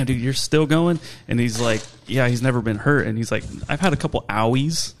like, damn, dude, you're still going, and he's like, yeah, he's never been hurt, and he's like, I've had a couple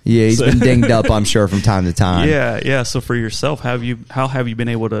owies. Yeah, he's been dinged up, I'm sure, from time to time. Yeah. So for yourself, how have you been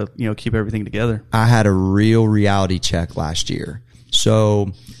able to keep everything together? I had a real reality check last year.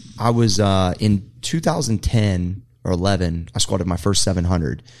 So I was in 2010 or 11. I squatted my first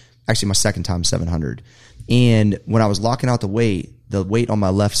 700. Actually, my second time 700. And when I was locking out the weight on my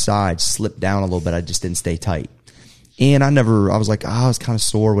left side slipped down a little bit. I just didn't stay tight. And I was like, I was kind of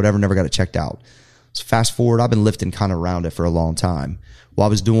sore, whatever, never got it checked out. So fast forward, I've been lifting kind of around it for a long time. While I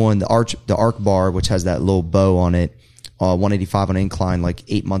was doing the arc bar, which has that little bow on it, 185 on incline like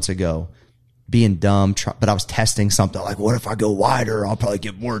 8 months ago, being dumb, but I was testing something like, what if I go wider? I'll probably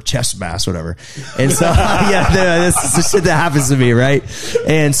get more chest mass, whatever. And so, this is the shit that happens to me, right?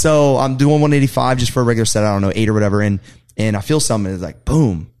 And so I'm doing 185 just for a regular set, I don't know, 8 or whatever. And I feel something, it's like,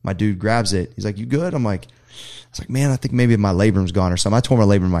 boom, my dude grabs it. He's like, you good? I was like, man, I think maybe my labrum's gone or something. I tore my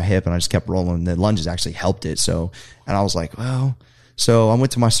labrum in my hip, and I just kept rolling. The lunges actually helped it. So, and I was like, well, so I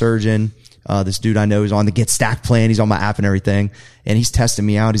went to my surgeon. This dude I know is on the Get Stacked plan. He's on my app and everything. And he's testing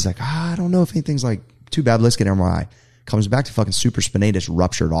me out. He's like, I don't know if anything's like too bad. Let's get an MRI. Comes back to fucking supraspinatus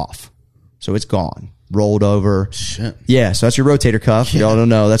ruptured off. So it's gone. Rolled over. Shit. Yeah. So that's your rotator cuff. Y'all don't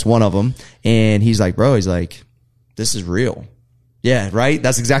know. That's one of them. And he's like, bro, this is real. Yeah. Right.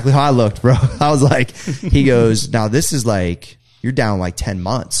 That's exactly how I looked, bro. I was like, he goes, now this is like, you're down like 10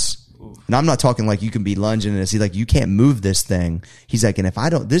 months. And I'm not talking like you can be lunging and he's like, you can't move this thing. He's like, and if I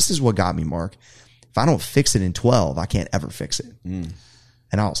don't, this is what got me, Mark. If I don't fix it in 12, I can't ever fix it. And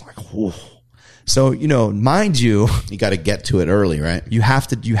I was like, whoa. So, mind you, you got to get to it early, right? You have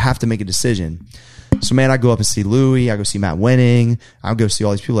to make a decision. So man, I go up and see Louie. I go see Matt Wenning. I go see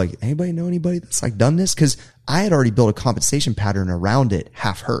all these people like, anybody know anybody that's like done this? Cause I had already built a compensation pattern around it,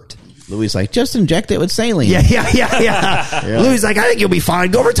 half hurt. Louis like, just inject it with saline. Yeah. Louis like, I think you'll be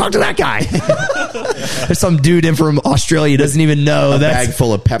fine. Go over and talk to that guy. There's some dude in from Australia doesn't even know a bag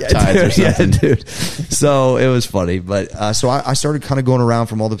full of peptides or something. Yeah, dude. So it was funny. But so I started kind of going around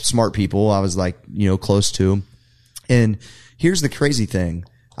from all the smart people I was like, close to. And here's the crazy thing.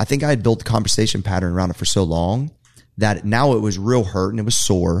 I think I had built a conversation pattern around it for so long that now it was real hurt and it was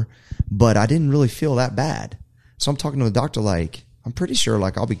sore, but I didn't really feel that bad. So I'm talking to the doctor like, I'm pretty sure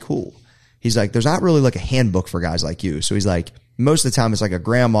like I'll be cool. He's like, there's not really like a handbook for guys like you. So he's like, most of the time it's like a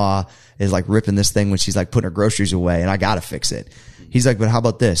grandma is like ripping this thing when she's like putting her groceries away and I got to fix it. He's like, but how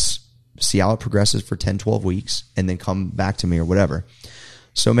about this? See how it progresses for 10, 12 weeks and then come back to me or whatever.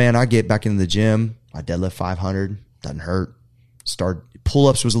 So man, I get back into the gym. I deadlift 500, doesn't hurt.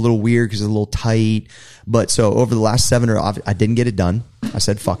 Pull-ups was a little weird because it's a little tight. But so over the last 7 I didn't get it done. I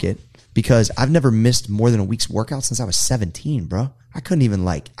said, fuck it. Because I've never missed more than a week's workout since I was 17, bro. I couldn't even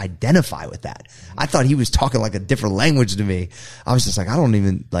like identify with that. I thought he was talking like a different language to me. I was just like, I don't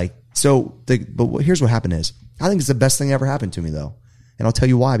even like, but here's what happened is, I think it's the best thing that ever happened to me though. And I'll tell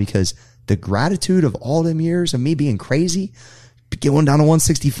you why, because the gratitude of all them years of me being crazy, going down to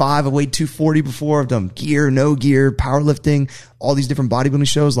 165, I weighed 240 before, I've done gear, no gear, powerlifting, all these different bodybuilding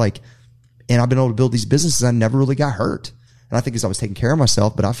shows, like, and I've been able to build these businesses. I never really got hurt. And I think as I was taking care of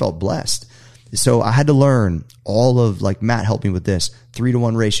myself, but I felt blessed. So I had to learn all of, like, Matt helped me with this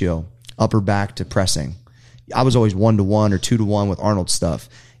 3-to-1 ratio, upper back to pressing. I was always 1-to-1 or 2-to-1 with Arnold stuff,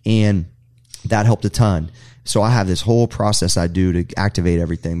 and that helped a ton. So I have this whole process I do to activate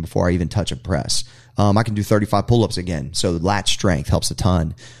everything before I even touch a press. I can do 35 pull-ups again, so lat strength helps a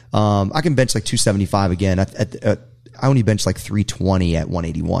ton. I can bench like 275 again. I only bench like 320 at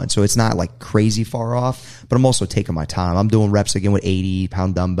 181, so it's not like crazy far off, but I'm also taking my time. I'm doing reps again with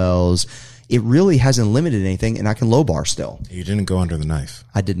 80-pound dumbbells. It really hasn't limited anything, and I can low bar still. You didn't go under the knife.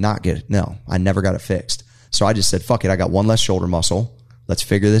 I did not get it. No, I never got it fixed. So I just said, fuck it, I got one less shoulder muscle. Let's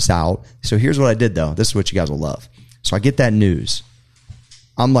figure this out. So here's what I did, though. This is what you guys will love. So I get that news.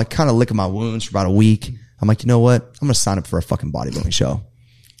 I'm like kind of licking my wounds for about a week. I'm like, you know what? I'm going to sign up for a fucking bodybuilding show.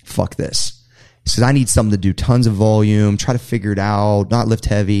 Fuck this. He says, I need something to do tons of volume, try to figure it out, not lift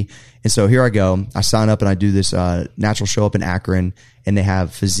heavy. And so here I go. I sign up and I do this natural show up in Akron, and they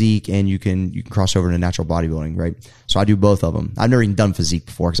have physique and you can cross over into natural bodybuilding, right? So I do both of them. I've never even done physique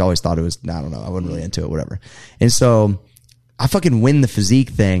before because I always thought it was, I don't know, I wasn't really into it, whatever. And so I fucking win the physique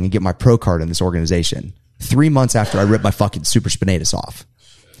thing and get my pro card in this organization 3 months after I ripped my fucking super spinatus off.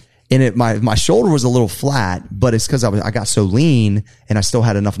 And my shoulder was a little flat, but it's because I got so lean and I still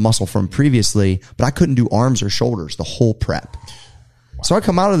had enough muscle from previously, but I couldn't do arms or shoulders the whole prep. Wow. So I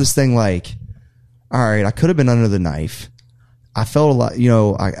come out of this thing like, all right, I could have been under the knife. I felt a lot,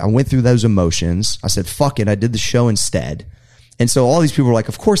 I went through those emotions. I said, fuck it. I did the show instead. And so all these people were like,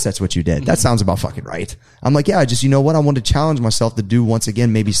 of course that's what you did. That sounds about fucking right. I'm like, yeah, I just, you know what? I wanted to challenge myself to do once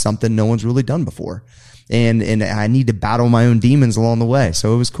again, maybe something no one's really done before. And I need to battle my own demons along the way.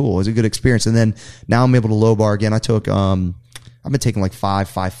 So it was cool. It was a good experience. And then now I'm able to low bar again. I took, I've been taking like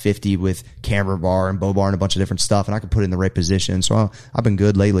 550 with camber bar and bow bar and a bunch of different stuff, and I can put it in the right position. So I've been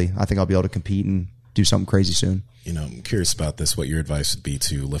good lately. I think I'll be able to compete and do something crazy soon. I'm curious about this, what your advice would be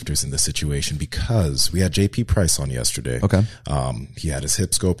to lifters in this situation, because we had JP Price on yesterday. Okay. He had his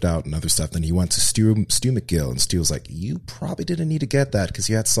hip scoped out and other stuff. Then he went to Stu McGill, and Stu was like, you probably didn't need to get that because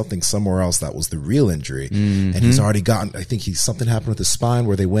you had something somewhere else that was the real injury. Mm-hmm. And he's already gotten, I think something happened with his spine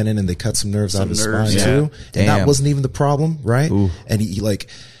where they went in and they cut some nerves out of his spine too. And that wasn't even the problem, right? Ooh. And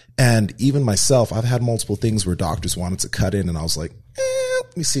and even myself, I've had multiple things where doctors wanted to cut in, and I was like,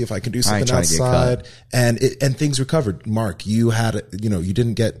 let me see if I can do something outside. And things recovered. Mark, you had, you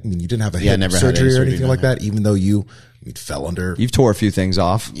didn't have a hip surgery or anything like that, even though you fell under. You've tore a few things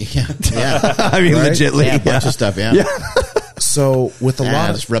off. Yeah. I mean, right? Legitly. Yeah, a bunch of stuff, yeah. So with a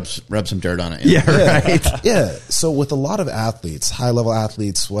lot of rub some dirt on it. Yeah, right. Yeah. So with a lot of athletes, high level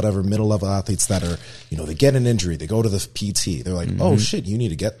athletes, whatever, middle level athletes that are, they get an injury, they go to the PT, they're like, oh shit, you need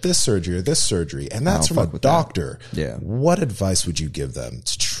to get this surgery or this surgery. And that's from a doctor. Yeah. What advice would you give them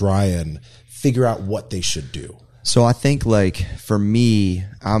to try and figure out what they should do? So I think, like, for me,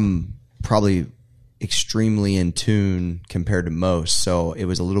 I'm probably extremely in tune compared to most. So it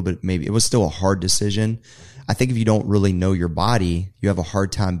was a little bit, it was still a hard decision. I think if you don't really know your body, you have a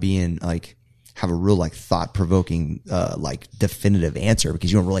hard time being like, have a real like thought provoking, like definitive answer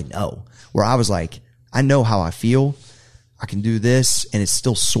because you don't really know. Where I was like, I know how I feel. I can do this, and it's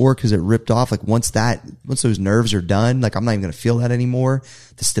still sore because it ripped off. Like once those nerves are done, like I'm not even going to feel that anymore.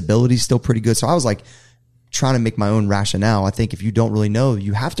 The stability's still pretty good. So I was like trying to make my own rationale. I think if you don't really know,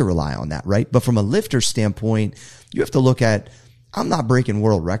 you have to rely on that, right? But from a lifter standpoint, you have to look at, I'm not breaking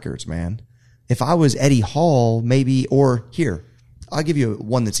world records, man. If I was Eddie Hall, maybe, or here, I'll give you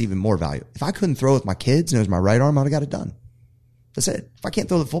one that's even more valuable. If I couldn't throw with my kids and it was my right arm, I would have got it done. That's it. If I can't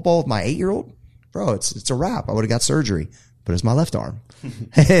throw the football with my 8-year-old, bro, it's a wrap. I would have got surgery, but it's my left arm.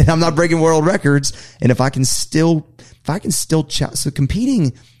 And I'm not breaking world records. And so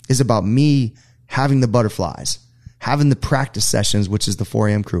competing is about me having the butterflies, having the practice sessions, which is the 4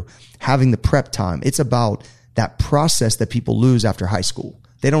 a.m. crew, having the prep time. It's about that process that people lose after high school.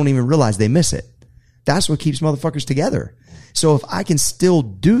 They don't even realize they miss it. That's what keeps motherfuckers together. So if I can still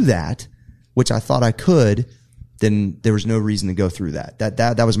do that, which I thought I could, then there was no reason to go through that.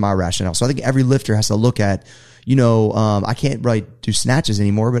 That was my rationale. So I think every lifter has to look at, I can't really do snatches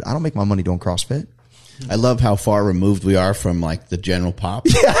anymore, but I don't make my money doing CrossFit. I love how far removed we are from like the general pop.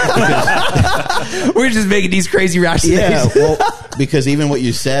 Yeah. We're just making these crazy rationales. Yeah, well, because even what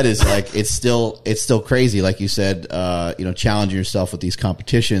you said is like it's still crazy. Like you said, challenging yourself with these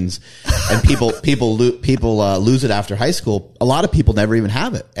competitions, and people lose it after high school. A lot of people never even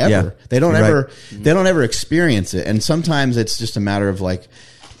have it ever. Yeah, they don't ever experience it, and sometimes it's just a matter of like,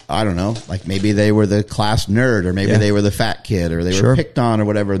 I don't know, like maybe they were the class nerd, or maybe they were the fat kid, or they were picked on, or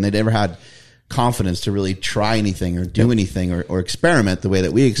whatever, and they never had confidence to really try anything or do anything or experiment the way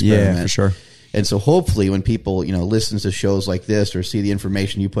that we experiment. Yeah, for sure. And so hopefully when people, listen to shows like this or see the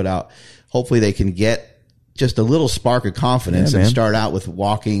information you put out, hopefully they can get just a little spark of confidence and start out with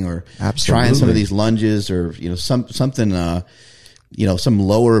walking or trying some of these lunges or, something, some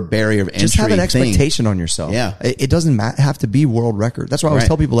lower barrier of entry. Just have an expectation on yourself. Yeah. It doesn't have to be world record. That's why I always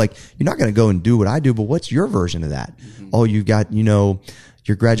tell people, like, you're not going to go and do what I do, but what's your version of that? Mm-hmm. Oh, you've got,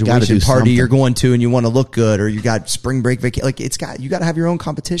 your graduation party you're going to and you want to look good, or you got spring break vacation. Like, you got to have your own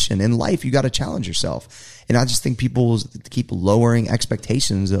competition in life. You got to challenge yourself. And I just think people keep lowering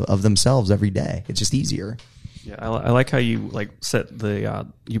expectations of themselves every day. It's just easier. Yeah, I like how you set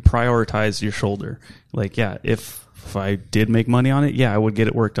you prioritize your shoulder. Like, yeah, if I did make money on it, yeah, I would get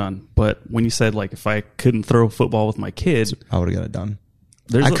it worked on. But when you said, like, if I couldn't throw football with my kid, I would have got it done.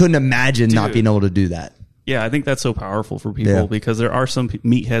 I couldn't imagine not being able to do that. Yeah, I think that's so powerful for people because there are some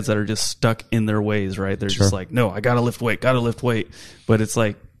meatheads that are just stuck in their ways, right? They're just like, no, I gotta lift weight. But it's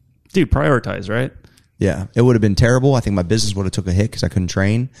like, dude, prioritize, right? Yeah, it would have been terrible. I think my business would have took a hit because I couldn't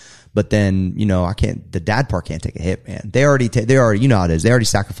train. But then, I can't. The dad part can't take a hit, man. They already, you know how it is. They already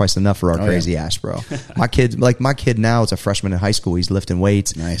sacrificed enough for our crazy ass, bro. My kid now is a freshman in high school. He's lifting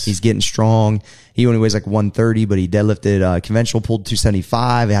weights. Nice. He's getting strong. He only weighs like 130, but he deadlifted conventional, pulled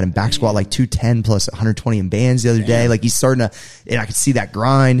 275. I had him back squat like 210 plus 120 in bands the other day. Like, he's starting to, and I could see that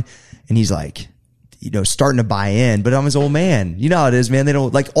grind. And he's like, starting to buy in, but I'm his old man. You know how it is, man. They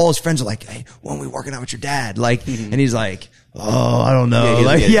don't, like, all his friends are like, hey, when are we working out with your dad? Like, and he's like, oh, I don't know.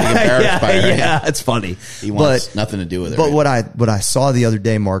 Yeah, it's funny. He wants nothing to do with it. But right? what I saw the other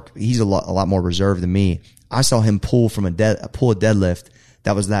day, Mark, he's a lot more reserved than me. I saw him pull a deadlift.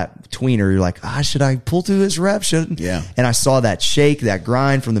 That was that tweener. You're like, should I pull through this rep? Yeah. And I saw that shake, that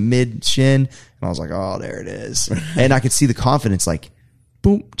grind from the mid shin, and I was like, oh, there it is. And I could see the confidence, like,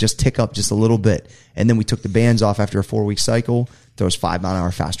 boom, just tick up just a little bit. And then we took the bands off after a 4-week cycle, throws 5 mile an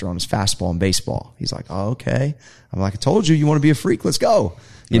hour faster on his fastball in baseball. He's like, oh, okay. I'm like, I told you want to be a freak. Let's go.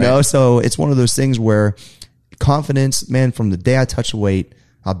 You know? So it's one of those things where confidence, man, from the day I touched the weight,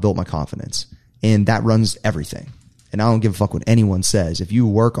 I built my confidence. And that runs everything. And I don't give a fuck what anyone says. If you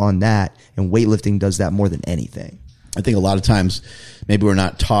work on that, and weightlifting does that more than anything. I think a lot of times maybe we're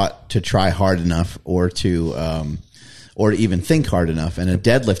not taught to try hard enough or to even think hard enough. And a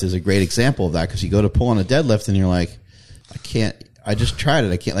deadlift is a great example of that, because you go to pull on a deadlift and you're like, I just tried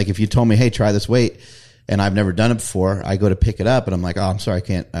it. I can't, like, if you told me, hey, try this weight, and I've never done it before, I go to pick it up and I'm like, oh, I'm sorry, I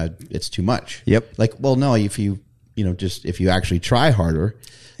can't, it's too much. Yep. Like, well, no, if you actually try harder,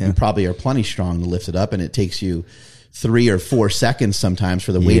 you probably are plenty strong to lift it up, and it takes you 3 or 4 seconds sometimes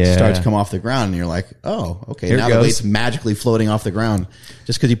for the weight to start to come off the ground, and you're like, oh, okay, here now the weight's magically floating off the ground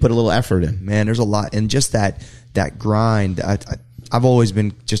just because you put a little effort in. Man, there's a lot, and just that grind. I've always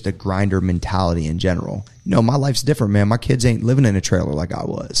been just a grinder mentality in general. My life's different, man. My kids ain't living in a trailer like I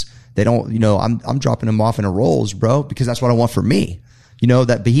was. They don't, I'm dropping them off in a Rolls, bro, because that's what I want for me.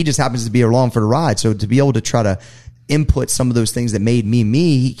 But he just happens to be along for the ride. So to be able to try to input some of those things that made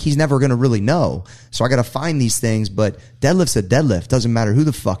me, he's never going to really know. So I got to find these things, but deadlift's a deadlift. Doesn't matter who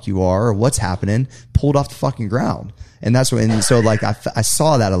the fuck you are or what's happening, pulled off the fucking ground. And that's what, and so like I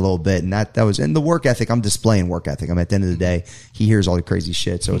saw that a little bit, and that was in the work ethic. I'm displaying work ethic. I'm at the end of the day, he hears all the crazy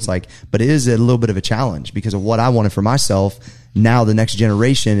shit. So it's like, but it is a little bit of a challenge because of what I wanted for myself. Now the next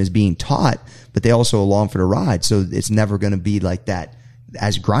generation is being taught, but they also along for the ride. So it's never going to be like that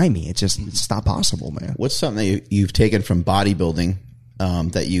as grimy. It's not possible, man. What's something that you've taken from bodybuilding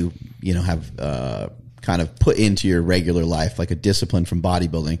that you have kind of put into your regular life, like a discipline from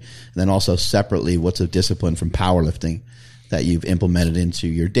bodybuilding, and then also separately, what's a discipline from powerlifting that you've implemented into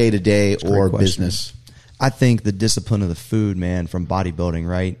your day-to-day or business? I think the discipline of the food, man, from bodybuilding,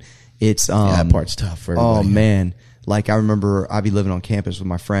 right? It's that part's tough for everybody. Oh man. Like, I remember I'd be living on campus with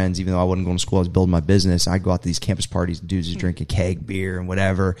my friends, even though I wasn't going to school, I was building my business. I'd go out to these campus parties, dudes are drinking keg beer and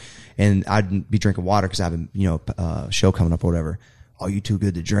whatever, and I'd be drinking water because I have a show coming up or whatever. Oh, you too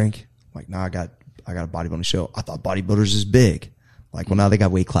good to drink? I'm like, nah, I got a bodybuilding show. I thought bodybuilders is big. Like, well, now they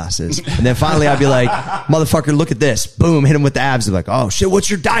got weight classes. And then finally I'd be like, motherfucker, look at this. Boom, hit him with the abs. They're like, oh shit,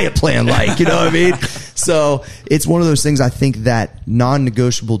 what's your diet plan like? You know what I mean? So it's one of those things. I think that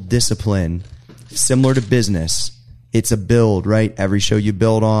non-negotiable discipline, similar to business, it's a build, right? Every show you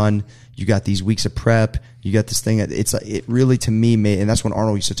build on, you got these weeks of prep, you got this thing. It really, to me, made, and that's when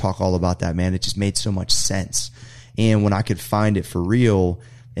Arnold used to talk all about that, man. It just made so much sense. And when I could find it for real,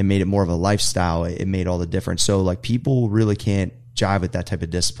 it made it more of a lifestyle. It made all the difference. So like, people really can't jive with that type of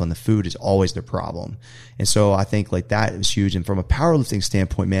discipline. The food is always their problem. And so I think like that is huge. And from a powerlifting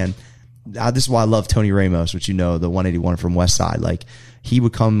standpoint, man, this is why I love Tony Ramos, which, the 181 from Westside. Like, he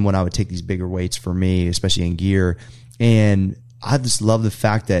would come when I would take these bigger weights for me, especially in gear. And I just love the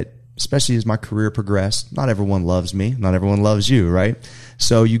fact that especially as my career progressed, not everyone loves me. Not everyone loves you, right?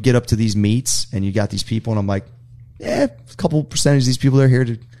 So you get up to these meets and you got these people and I'm like, a couple percentage of these people are here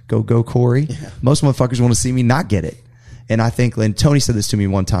to go Cory. Yeah. Most motherfuckers want to see me not get it. And I think, and Tony said this to me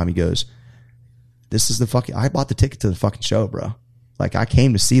one time, he goes, I bought the ticket to the fucking show, bro. Like I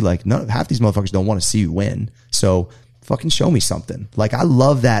came to see, like half these motherfuckers don't want to see you win. So fucking show me something. Like I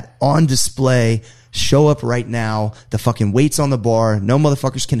love that on display, show up right now, the fucking weight's on the bar, no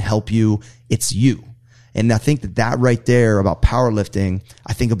motherfuckers can help you. It's you. And I think that right there about powerlifting,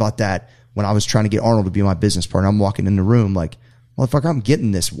 I think about that when I was trying to get Arnold to be my business partner. I'm walking in the room like, motherfucker, I'm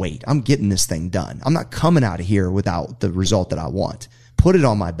getting this weight. I'm getting this thing done. I'm not coming out of here without the result that I want. Put it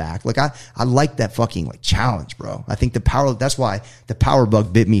on my back. Like I like that fucking like challenge, bro. I think that's why the power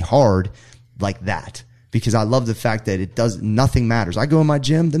bug bit me hard like that, because I love the fact that nothing matters. I go in my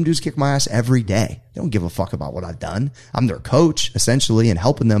gym, them dudes kick my ass every day. They don't give a fuck about what I've done. I'm their coach essentially and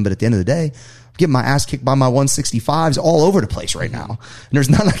helping them. But at the end of the day, I'm getting my ass kicked by my 165s all over the place right now. And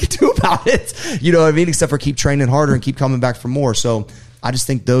there's nothing I can do about it. You know what I mean? Except for keep training harder and keep coming back for more. So I just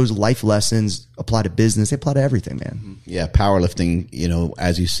think those life lessons apply to business. They apply to everything, man. Yeah, powerlifting,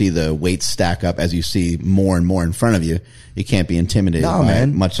 as you see the weights stack up, as you see more and more in front of you, you can't be intimidated by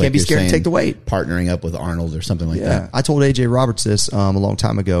man. it. Much can't like be you're scared saying, to take the weight. Partnering up with Arnold or something like that. I told AJ Roberts this a long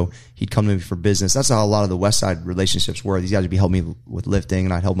time ago. He'd come to me for business. That's how a lot of the West Side relationships were. These guys would be helping me with lifting,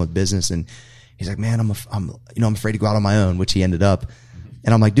 and I'd help him with business. And he's like, man, I'm afraid to go out on my own, which he ended up.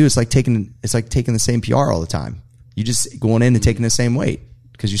 And I'm like, dude, it's like taking the same PR all the time. You just going in and taking the same weight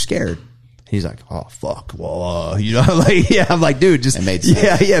because you're scared. He's like, oh fuck, well, I'm like, dude, just it made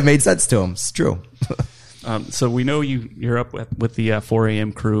sense. It made sense to him. It's true. So we know you're up with the 4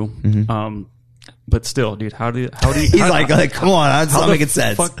 a.m. crew, but still, dude, how do you? He's like, come on, that's not making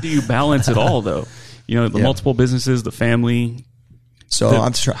sense. How the fuck do you balance it all though? Multiple businesses, the family. So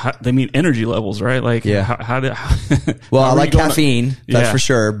I'm trying. They mean energy levels, right? Like, well, I like caffeine, that's for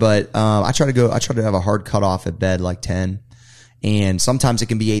sure. But I try to have a hard cutoff at bed like 10. And sometimes it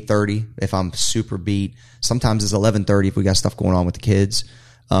can be 8:30 if I'm super beat. Sometimes it's 11:30 if we got stuff going on with the kids.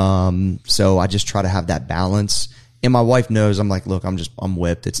 So I just try to have that balance. And my wife knows, I'm like, look, I'm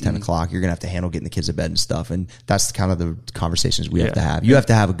whipped. It's 10 o'clock. You're going to have to handle getting the kids to bed and stuff. And that's kind of the conversations we have to have. You have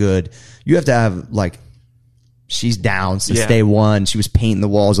to have like, she's down since day one. She was painting the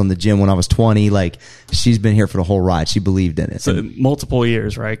walls on the gym when I was 20. Like, she's been here for the whole ride. She believed in it. So multiple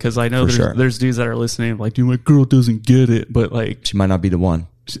years, right? Because I know there's dudes that are listening like, dude, my girl doesn't get it. But like, she might not be the one.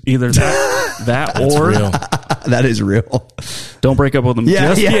 Either that or real. That is real. Don't break up with them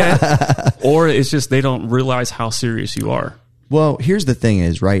just yet. Or it's just they don't realize how serious you are. Well, here's the thing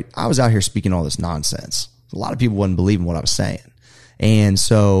is, right? I was out here speaking all this nonsense. A lot of people wasn't believing what I was saying. And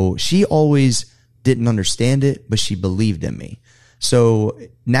so she always didn't understand it, but she believed in me. So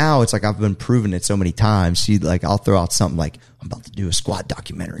now it's like I've been proving it so many times. She like, I'll throw out something like, I'm about to do a squat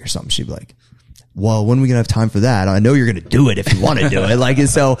documentary or something. She'd be like, well, when are we gonna have time for that? I know you're gonna do it if you want to do it. Like, and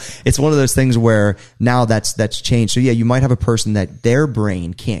so it's one of those things where now that's changed. So yeah, you might have a person that their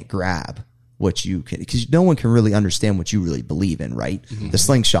brain can't grab what you can, because no one can really understand what you really believe in, right? Mm-hmm. The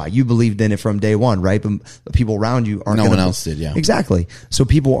slingshot, you believed in it from day one, right? But the people around you aren't. No one else did, yeah. Exactly. So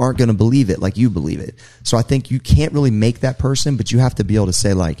people aren't going to believe it like you believe it. So I think you can't really make that person, but you have to be able to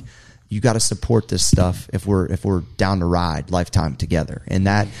say like, you got to support this stuff if we're down to ride lifetime together, and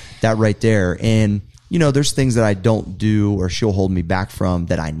that right there. And there's things that I don't do or she'll hold me back from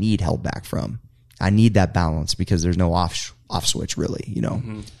that I need held back from. I need that balance because there's no off switch really,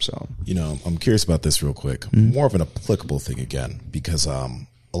 Mm-hmm. So, I'm curious about this real quick. More of an applicable thing again, because a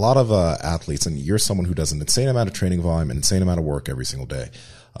lot of athletes, and you're someone who does an insane amount of training volume, an insane amount of work every single day.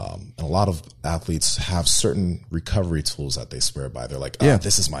 And a lot of athletes have certain recovery tools that they swear by. They're like,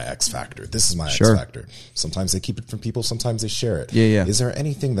 this is my X factor. This is my X factor. Sometimes they keep it from people. Sometimes they share it. Yeah. Is there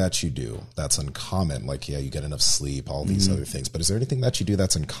anything that you do that's uncommon? Like, you get enough sleep, all these other things. But is there anything that you do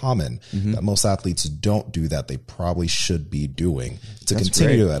that's uncommon that most athletes don't do that they probably should be doing to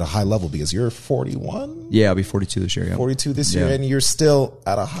continue at a high level? Because you're 41? Yeah, I'll be 42 this year. Yeah. 42 this year, and you're still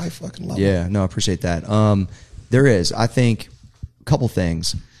at a high fucking level. Yeah, no, I appreciate that. There is, I think, a couple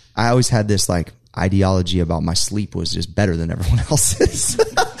things. I always had this like ideology about my sleep was just better than everyone else's.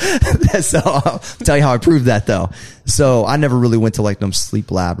 So I'll tell you how I proved that though. So I never really went to like no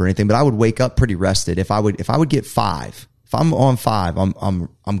sleep lab or anything, but I would wake up pretty rested. If I would get 5, if I'm on 5,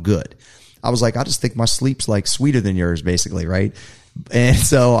 I'm good. I was like, I just think my sleep's like sweeter than yours basically. Right. And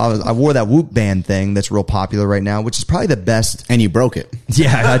so I wore that Whoop band thing that's real popular right now, which is probably the best. And you broke it.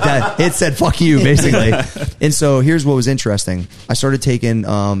 Yeah, it said "fuck you" basically. And so here's what was interesting. I started taking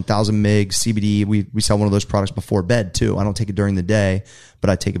 1,000 mg CBD. We sell one of those products before bed too. I don't take it during the day, but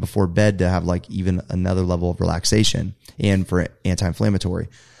I take it before bed to have like even another level of relaxation and for anti-inflammatory.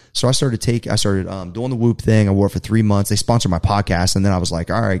 So I started doing the Whoop thing. I wore it for 3 months. They sponsored my podcast, and then I was like,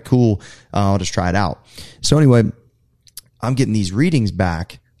 all right, cool. I'll just try it out. So anyway, I'm getting these readings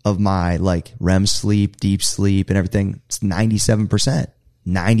back of my like REM sleep, deep sleep, and everything. It's 97%,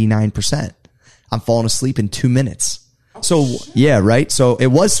 99%. I'm falling asleep in 2 minutes. So yeah, right. So it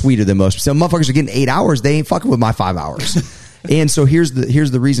was sweeter than most. Some motherfuckers are getting 8 hours. They ain't fucking with my 5 hours. And so here's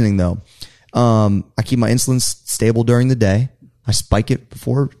the reasoning though. I keep my insulin stable during the day. I spike it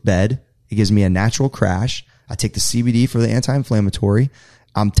before bed. It gives me a natural crash. I take the CBD for the anti-inflammatory.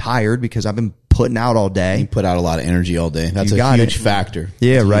 I'm tired because I've been putting out all day. You put out a lot of energy all day. That's a huge factor.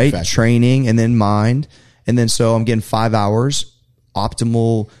 Yeah, right. Factor. Training and then mind. And then so I'm getting 5 hours,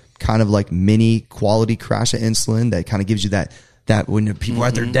 optimal kind of like mini quality crash of insulin that kind of gives you that when people are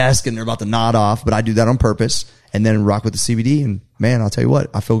at their desk and they're about to nod off, but I do that on purpose and then rock with the CBD. And man, I'll tell you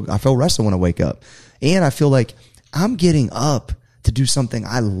what, I feel rested when I wake up. And I feel like I'm getting up to do something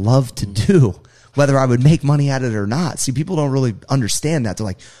I love to do, whether I would make money at it or not. See, people don't really understand that. They're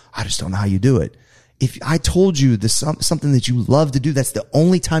like, I just don't know how you do it. If I told you this something that you love to do, that's the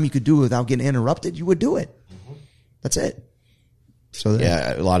only time you could do it without getting interrupted, you would do it. That's it. So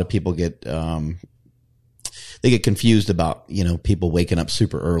yeah, a lot of people get they get confused about, people waking up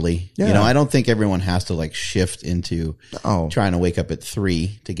super early. Yeah. I don't think everyone has to like shift into trying to wake up at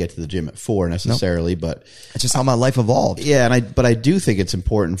 3 to get to the gym at 4 necessarily, but it's just how my life evolved. Yeah. But I do think it's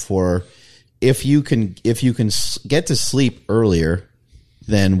important for, if you can get to sleep earlier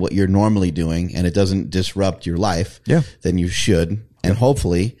than what you're normally doing and it doesn't disrupt your life, then you should. And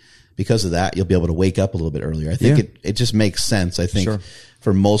hopefully because of that, you'll be able to wake up a little bit earlier. I think it just makes sense. I think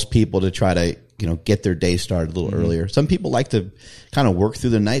for most people to try to, get their day started a little earlier. Some people like to kind of work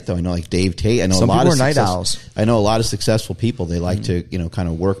through the night though. I know like Dave Tate. I know some a lot of night owls. I know a lot of successful people. They like to, kind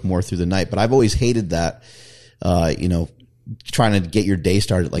of work more through the night, but I've always hated that, trying to get your day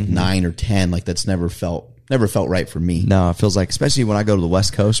started at like 9 or 10. Like that's never felt right for me. No, it feels like, especially when I go to the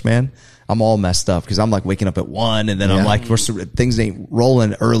West Coast, man, I'm all messed up because I'm like waking up at 1 and then I'm like, things ain't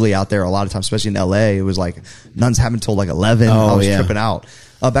rolling early out there a lot of times, especially in LA. It was like none's happened till like 11. I was tripping out.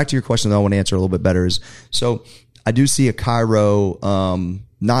 Back to your question though, I want to answer a little bit better is, so I do see a chiro,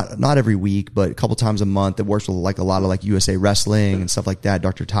 not every week, but a couple times a month that works with like a lot of like USA Wrestling and stuff like that.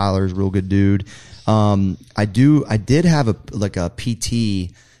 Dr. Tyler's a real good dude. I did have a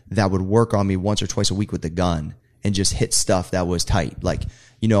PT that would work on me once or twice a week with the gun and just hit stuff that was tight. Like,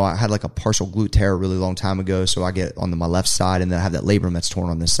 I had like a partial glute tear a really long time ago. So I get on my left side and then I have that labrum that's torn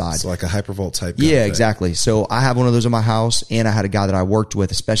on this side. So like a hypervolt type. Yeah, exactly. So I have one of those in my house and I had a guy that I worked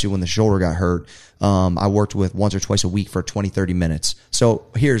with, especially when the shoulder got hurt. I worked with once or twice a week for 20, 30 minutes. So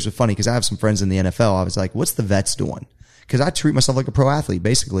here's what's funny because I have some friends in the NFL. I was like, what's the vets doing? Because I treat myself like a pro athlete,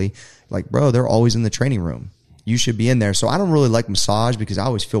 basically. Like, bro, they're always in the training room. You should be in there. So I don't really like massage because I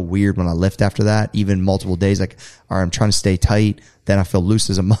always feel weird when I lift after that, even multiple days. Like, all right, I'm trying to stay tight. Then I feel loose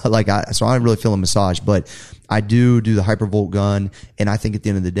as a so I don't really feel a massage, but I do the hypervolt gun. And I think at the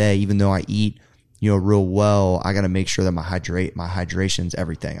end of the day, even though I eat, real well, I got to make sure that my hydration's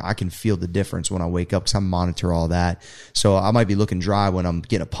everything. I can feel the difference when I wake up because I monitor all that. So I might be looking dry when I'm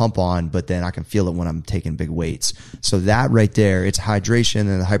getting a pump on, but then I can feel it when I'm taking big weights. So that right there, it's hydration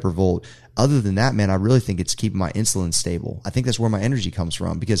and the hypervolt. Other than that, man, I really think it's keeping my insulin stable. I think that's where my energy comes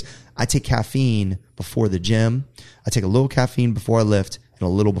from because I take caffeine before the gym. I take a little caffeine before I lift and a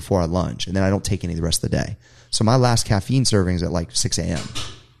little before I lunge. And then I don't take any the rest of the day. So my last caffeine serving is at like 6 a.m.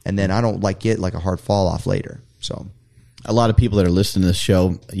 And then I don't get like a hard fall off later. So a lot of people that are listening to this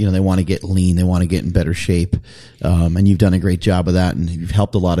show, they want to get lean. They want to get in better shape. And you've done a great job of that and you've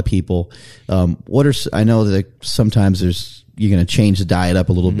helped a lot of people. I know that sometimes you're going to change the diet up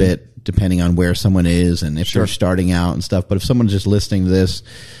a little bit depending on where someone is and if they're starting out and stuff. But if someone's just listening to this,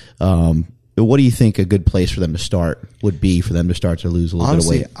 what do you think a good place for them to start would be for them to start to lose a little bit of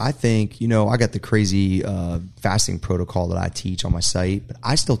weight? I think, I got the crazy fasting protocol that I teach on my site, but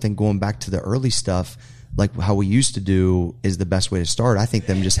I still think going back to the early stuff, like how we used to do, is the best way to start. I think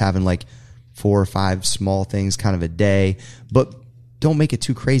them just having like 4 or 5 small things kind of a day, but don't make it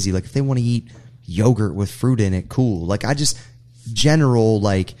too crazy. Like if they want to eat yogurt with fruit in it, cool. Like general,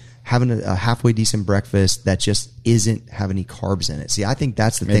 like having a halfway decent breakfast that just isn't have any carbs in it. See, I think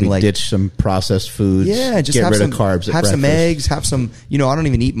that's the Maybe thing. Like, ditch some processed foods. Yeah, just get have rid some of carbs. Have some eggs. Have some. I don't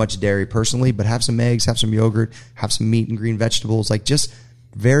even eat much dairy personally, but have some eggs. Have some yogurt. Have some meat and green vegetables. Like just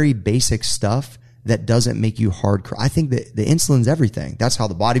very basic stuff that doesn't make you hard. I think that the insulin's everything. That's how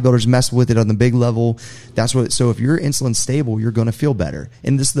the bodybuilders mess with it on the big level. That's what. So if your insulin's stable, you're going to feel better.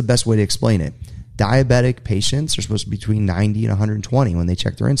 And this is the best way to explain it. Diabetic patients are supposed to be between 90 and 120 when they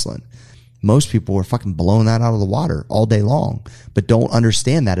check their insulin. Most people are fucking blowing that out of the water all day long, but don't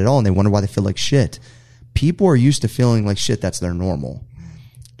understand that at all. And they wonder why they feel like shit. People are used to feeling like shit. That's their normal.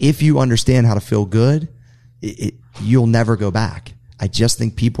 If you understand how to feel good, you'll never go back. I just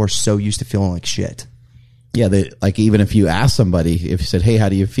think people are so used to feeling like shit. Yeah, like even if you ask somebody, if you said, "Hey, how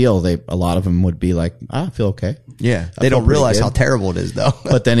do you feel?" A lot of them would be like, "I feel okay." Yeah, they don't realize how terrible it is, though.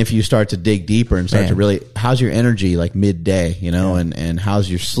 But then if you start to dig deeper and start to really, how's your energy like midday, and how's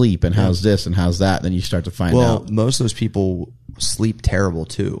your sleep and how's this and how's that, then you start to find out. Well, most of those people sleep terrible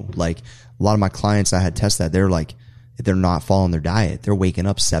too. Like a lot of my clients I had test that, they're like, if they're not following their diet, they're waking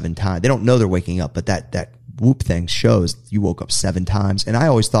up 7 times. They don't know they're waking up, but that Whoop thing shows you woke up 7 times. And I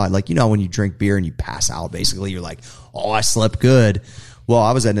always thought, like, when you drink beer and you pass out, basically, you're like, oh, I slept good. Well,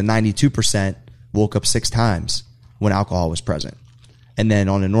 I was at a 92%, woke up 6 times when alcohol was present. And then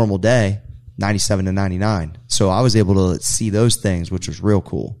on a normal day, 97 to 99. So I was able to see those things, which was real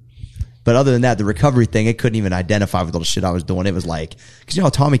cool. But other than that, the recovery thing, it couldn't even identify with all the shit I was doing. It was like, because how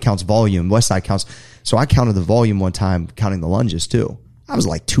Tommy counts volume, Westside counts. So I counted the volume one time, counting the lunges too. I was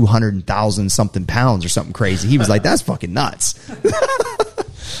like 200,000 something pounds or something crazy. He was like, that's fucking nuts.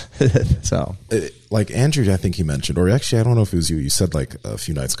 So, like Andrew, I think he mentioned, or actually, I don't know if it was you. You said like a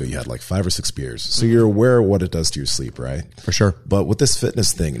few nights ago you had like 5 or 6 beers. So you're aware of what it does to your sleep, right? For sure. But with this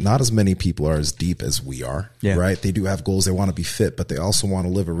fitness thing, not as many people are as deep as we are, yeah. Right? They do have goals. They want to be fit, but they also want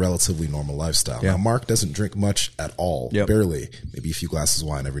to live a relatively normal lifestyle. Yeah. Now, Mark doesn't drink much at all, barely, maybe a few glasses of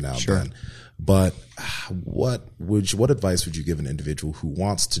wine every now and then. But what advice would you give an individual who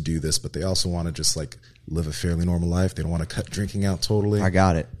wants to do this, but they also want to just like live a fairly normal life? They don't want to cut drinking out totally. I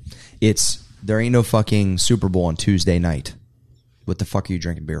got it. There ain't no fucking Super Bowl on Tuesday night. What the fuck are you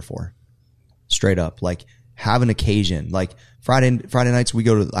drinking beer for? Straight up. Like, have an occasion. Like Friday nights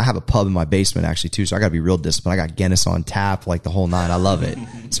I have a pub in my basement actually too, so I gotta be real disciplined. I got Guinness on tap, like the whole 9. I love it.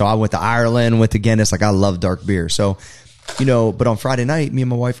 So I went to Ireland, went to Guinness. Like, I love dark beer. So, but on Friday night, me and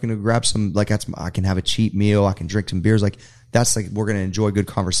my wife are going to grab some, like, I can have a cheap meal. I can drink some beers. Like, that's like, we're going to enjoy good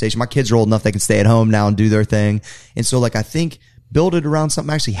conversation. My kids are old enough, they can stay at home now and do their thing. And so, like, I think build it around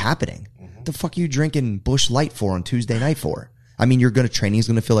something actually happening. What the fuck are you drinking Busch Light for on Tuesday night for? I mean, training's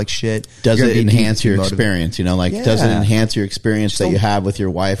going to feel like shit. Does it enhance your experience? Does it enhance your experience that you have with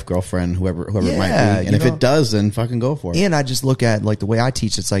your wife, girlfriend, whoever it might be? And if it does, then fucking go for it. And I just look at, like, the way I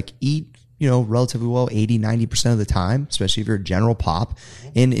teach, it's like, eat, relatively well 80-90% of the time, especially if you're a general pop,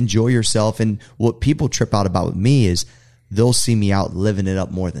 and enjoy yourself. And what people trip out about with me is they'll see me out living it up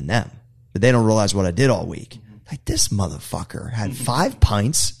more than them, but they don't realize what I did all week. Like, this motherfucker had 5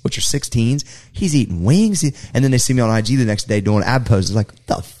 pints, which are 16s. He's eating wings. And then they see me on IG the next day doing ab poses. Like, what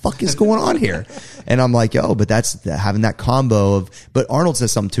the fuck is going on here? And I'm like, but that's having that combo of, but Arnold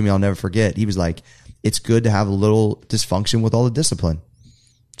says something to me I'll never forget. He was like, it's good to have a little dysfunction with all the discipline.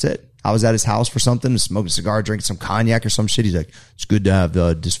 That's it. I was at his house for something, smoking a cigar, drinking some cognac or some shit. He's like, it's good to have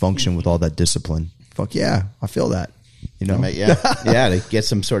the dysfunction with all that discipline. Fuck yeah, I feel that. To get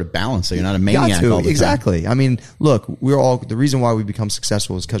some sort of balance so you're not a maniac all the time. Exactly. I mean, look, the reason why we become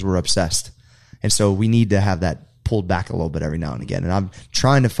successful is because we're obsessed. And so we need to have that pulled back a little bit every now and again. And I'm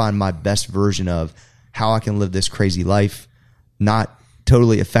trying to find my best version of how I can live this crazy life, not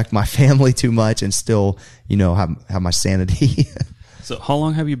totally affect my family too much, and still, have my sanity. So how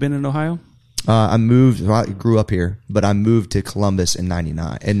long have you been in Ohio? I grew up here, but I moved to Columbus in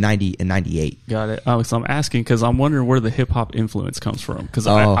 98. Got it. So I'm asking because I'm wondering where the hip hop influence comes from. Because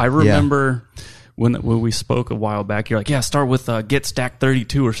I remember when we spoke a while back, you're like, start with Get Stacked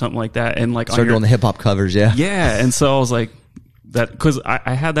 32 or something like that. And like, started doing the hip hop covers. Yeah. Yeah. And so I was like, that, because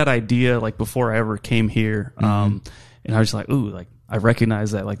I had that idea like before I ever came here. And I was like, ooh, like, I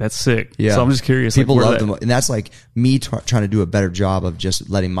recognize that, like, that's sick. Yeah. So I'm just curious. People love them. And that's like me trying to do a better job of just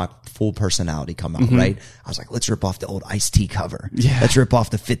letting my full personality come out, right? I was like, let's rip off the old Ice-T cover. Yeah. Let's rip off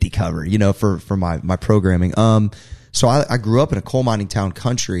the 50 cover, for my programming. So I grew up in a coal mining town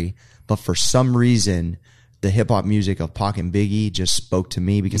country, but for some reason, the hip hop music of Pac and Biggie just spoke to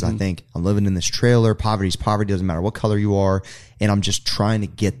me because I think I'm living in this trailer. Poverty's poverty. Doesn't matter what color you are. And I'm just trying to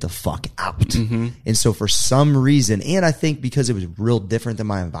get the fuck out. And so for some reason, and I think because it was real different than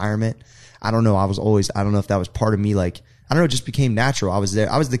my environment, I don't know. I don't know if that was part of me. Like, I don't know, it just became natural. I was there.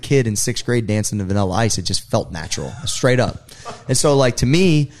 I was the kid in 6th grade dancing to Vanilla Ice. It just felt natural, straight up. And so like to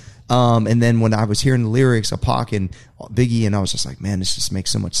me, and then when I was hearing the lyrics of Pac and Biggie, and I was just like, man, this just makes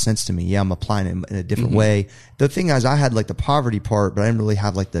so much sense to me. Yeah, I'm applying it in a different way. The thing is, I had like the poverty part, but I didn't really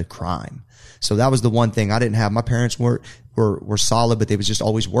have like the crime. So that was the one thing I didn't have. My parents were solid, but they was just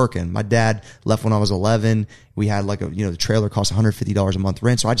always working. My dad left when I was 11. We had like the trailer cost $150 a month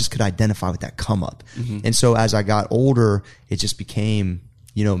rent. So I just could identify with that come up. And so as I got older, it just became,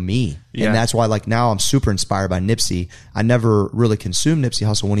 me. Yeah. And that's why like now I'm super inspired by Nipsey. I never really consumed Nipsey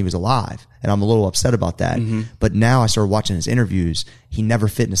Hussle when he was alive. And I'm a little upset about that. But now I started watching his interviews. He never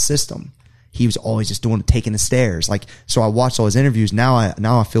fit in a system. He was always just taking the stairs. Like, so I watched all his interviews. Now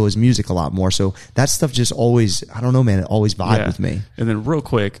I feel his music a lot more. So that stuff just always, I don't know, man, it always vibed with me. And then real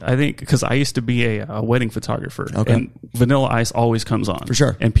quick, I think, because I used to be a wedding photographer, and Vanilla Ice always comes on. For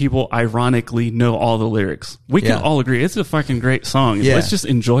sure. And people ironically know all the lyrics. We can all agree it's a fucking great song. Let's just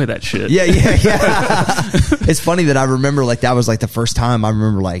enjoy that shit. Yeah. It's funny that I remember like that was like the first time I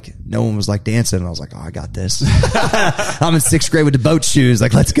remember like no one was like dancing, and I was like, oh, I got this. I'm in 6th grade with the boat shoes.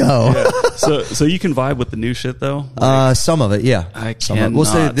 Like, let's go. Yeah. So you can vibe with the new shit though? Some of it, yeah. I cannot. We'll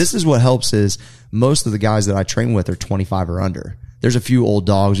say this is what helps is most of the guys that I train with are 25 or under. There's a few old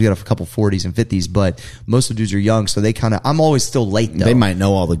dogs. We got a couple 40s and 50s, but most of the dudes are young, so they kind of. I'm always still late though. They might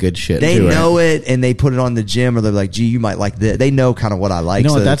know all the good shit. They too, know right? it, and they put it on the gym, or they're like, "Gee, you might like this." They know kind of what I like.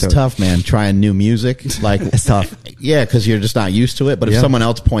 So that's tough, man. Trying new music, like it's tough. Yeah, because you're just not used to it. But if someone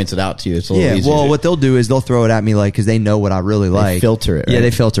else points it out to you, it's a little easier. Well, what they'll do is they'll throw it at me like because they know what I really like. They filter it. Right? Yeah,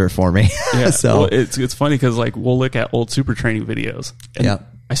 they filter it for me. Yeah. So well, it's funny because like we'll look at old super training videos, and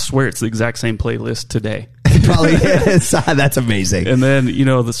I swear it's the exact same playlist today. It probably is. That's amazing. And then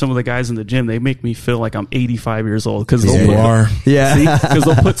some of the guys in the gym, they make me feel like I'm 85 years old because because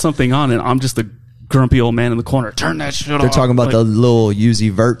they'll put something on and I'm just a grumpy old man in the corner. Turn that shit off. They're talking about the little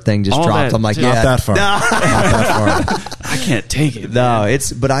Uzi Vert thing just dropped. I'm like, not that far. Not that far. I can't take it. No,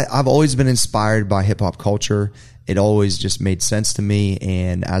 but I've always been inspired by hip hop culture. It always just made sense to me,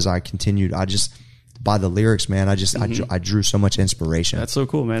 and as I continued, by the lyrics, man, I drew so much inspiration. That's so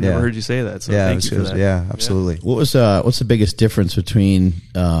cool, man. Never heard you say that. So thank you for that. Yeah, absolutely. What's the biggest difference between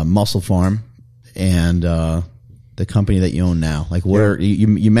Muscle Farm and the company that you own now? Like, what are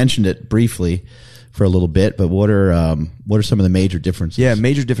you mentioned it briefly for a little bit, but what are some of the major differences? Yeah,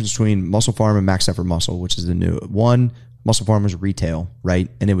 major difference between Muscle Farm and Max Effort Muscle, which is the new one. Muscle Farm was retail, right?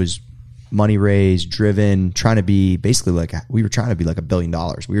 And it was money raised, driven, trying to be basically like we were trying to be like $1 billion.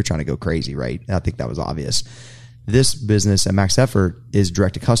 We were trying to go crazy, right? And I think that was obvious. This business at Max Effort is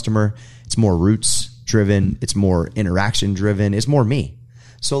direct to customer. It's more roots driven. It's more interaction driven. It's more me.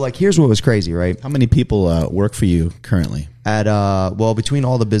 So like, here's what was crazy, right? How many people work for you currently? At between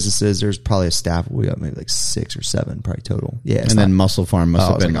all the businesses, there's probably a staff. We got maybe like 6 or 7 probably total. Yeah, and then Muscle Farm must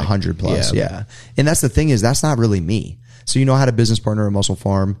have been like 100 plus. Yeah, and that's the thing is that's not really me. So, I had a business partner at Muscle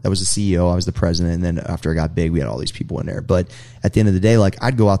Farm that was the CEO. I was the president. And then after I got big, we had all these people in there. But at the end of the day, like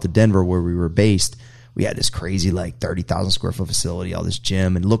I'd go out to Denver where we were based. We had this crazy, like 30,000 square foot facility, all this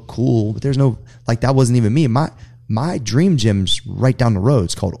gym and looked cool. But there's no, like that wasn't even me. My dream gym's right down the road.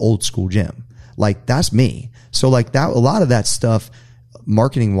 It's called Old School Gym. Like that's me. So like that, a lot of that stuff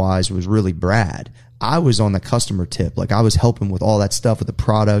marketing wise was really Brad. I was on the customer tip. Like I was helping with all that stuff with the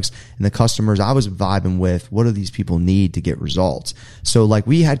products and the customers. I was vibing with what do these people need to get results. So like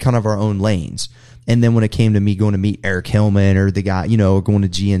we had kind of our own lanes. And then when it came to me going to meet Eric Hillman or the guy, or going to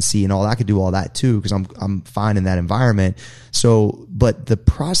GNC and all that, I could do all that too because I'm fine in that environment. So, but the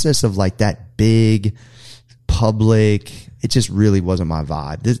process of like that big public, it just really wasn't my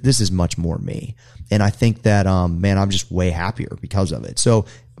vibe. This is much more me. And I think that, man, I'm just way happier because of it. So,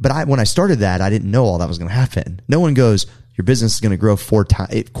 but when I started that, I didn't know all that was going to happen. No one goes, your business is going to grow 4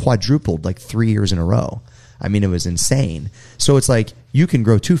 times. It quadrupled like 3 years in a row. I mean, it was insane. So it's like you can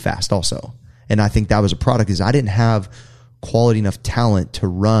grow too fast also. And I think that was a product is I didn't have quality enough talent to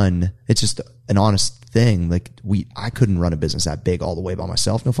run. It's just an honest thing. Like I couldn't run a business that big all the way by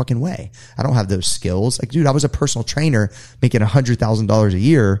myself. No fucking way. I don't have those skills. Like, dude, I was a personal trainer making $100,000 a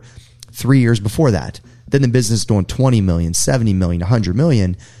year 3 years before that. Then the business is doing 20 million, 70 million, 100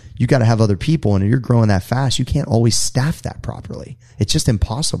 million. You got to have other people. And if you're growing that fast, you can't always staff that properly. It's just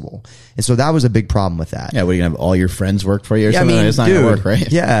impossible. And so that was a big problem with that. Yeah, well, you have all your friends work for you or something? I mean, it's not going to work,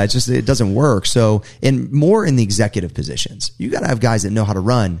 right? Yeah, it doesn't work. So, and more in the executive positions, you got to have guys that know how to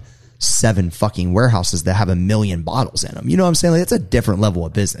run 7 fucking warehouses that have 1 million bottles in them. You know what I'm saying? Like, it's a different level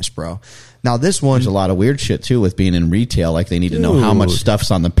of business, bro. Now this one, there's a lot of weird shit too with being in retail. Like they need to know how much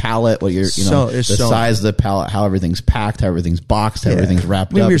stuff's on the pallet, what you're, the size of the pallet, how everything's packed, how everything's boxed, how everything's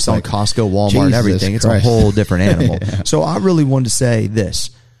wrapped up. You're selling Costco, Walmart, and everything. It's a whole different animal. So I really wanted to say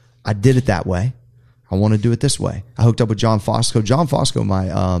this. I did it that way. I want to do it this way. I hooked up with John Fosco. John Fosco, my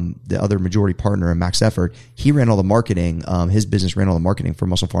the other majority partner in Max Effort, he ran all the marketing. His business ran all the marketing for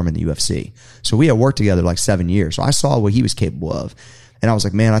Muscle Farm in the UFC. So we had worked together like 7 years. So I saw what he was capable of. And I was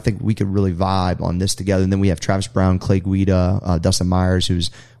like, man, I think we could really vibe on this together. And then we have Travis Brown, Clay Guida, Dustin Myers, who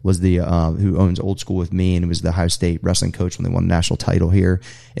owns Old School with me and was the Ohio State wrestling coach when they won the national title here.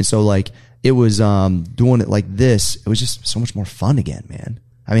 And so like it was doing it like this. It was just so much more fun again, man.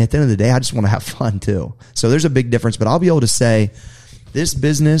 I mean, at the end of the day, I just want to have fun too. So there's a big difference, but I'll be able to say this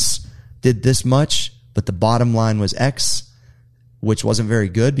business did this much, but the bottom line was X, which wasn't very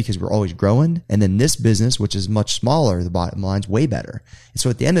good because we're always growing. And then this business, which is much smaller, the bottom line's way better. And so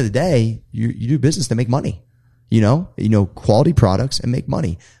at the end of the day, you do business to make money, quality products and make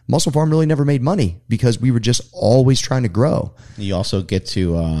money. Muscle Farm really never made money because we were just always trying to grow. You also get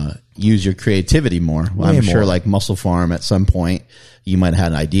to use your creativity more. Well, I'm sure like Muscle Farm at some point, you might have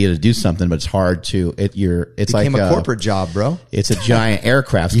had an idea to do something, but it's hard to, it's became like a corporate job, bro. It's a giant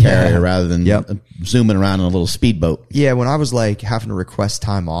aircraft carrier rather than zooming around in a little speedboat. Yeah. When I was like having to request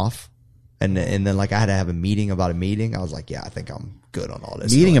time off and then like I had to have a meeting about a meeting, I was like, yeah, I think I'm good on all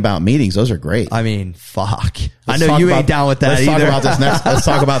this. Meeting about meetings, those are great. I mean, fuck. I know you ain't down with that either. Let's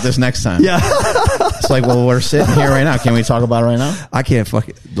talk about this next time. Yeah. It's like, well, we're sitting here right now. Can we talk about it right now? I can't do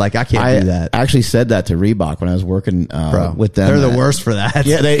that. I actually said that to Reebok when I was working with them. They're the worst for that.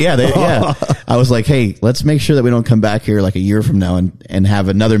 Yeah. I was like, hey, let's make sure that we don't come back here like a year from now and have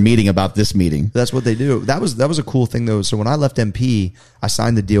another meeting about this meeting. That's what they do. That was a cool thing though. So when I left MP, I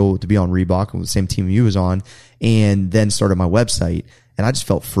signed the deal to be on Reebok with the same team you was on, and then started my website, and I just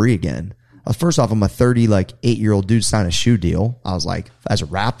felt free again. First off, I'm a 38-year-old dude signing a shoe deal. I was like, as a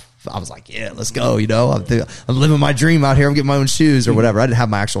rap, I was like, yeah, let's go. I'm living my dream out here. I'm getting my own shoes or whatever. I didn't have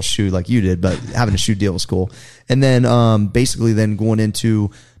my actual shoe like you did, but having a shoe deal was cool. And then, basically then going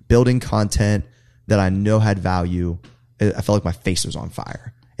into building content that I know had value. I felt like my face was on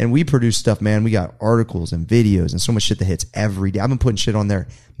fire. And we produce stuff, man. We got articles and videos and so much shit that hits every day. I've been putting shit on there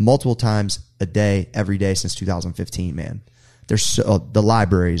multiple times a day, every day since 2015, man. The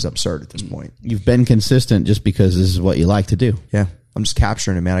library is absurd at this point. You've been consistent just because this is what you like to do. Yeah. I'm just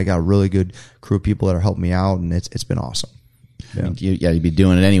capturing it, man. I got a really good crew of people that are helping me out, and it's been awesome. Yeah. You'd be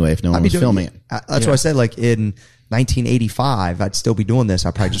doing it anyway if no one was filming it. That's why I said, like, in 1985, I'd still be doing this.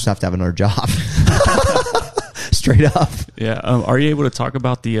 I probably just have to have another job. Straight up. Yeah. Are you able to talk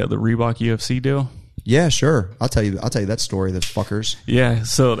about the Reebok UFC deal? Yeah, sure. I'll tell you that story, those fuckers. Yeah.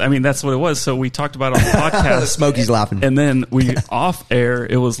 So, I mean, that's what it was. So we talked about it on the podcast. Smokey's laughing. And then we off air,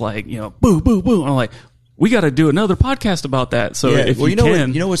 it was like, boo, boo, boo. And I'm like, we got to do another podcast about that. So if you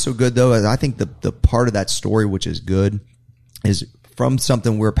know what's so good though, is I think the part of that story, which is good, is from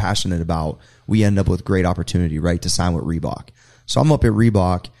something we're passionate about, we end up with great opportunity, right? To sign with Reebok. So I'm up at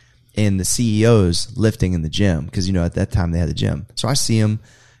Reebok and the CEO's lifting in the gym. Cause at that time they had the gym. So I see him.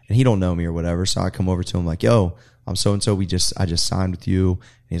 And he don't know me or whatever. So I come over to him like, yo, I'm so-and-so. I just signed with you. And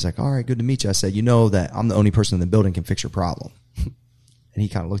he's like, all right, good to meet you. I said, that I'm the only person in the building can fix your problem. And he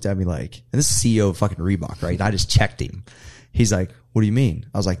kind of looked at me like, and this is CEO of fucking Reebok, right? And I just checked him. He's like, what do you mean?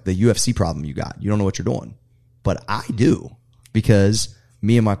 I was like, the UFC problem you got. You don't know what you're doing. But I do, because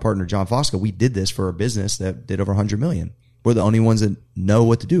me and my partner, John Fosco, we did this for a business that did over 100 million. We're the only ones that know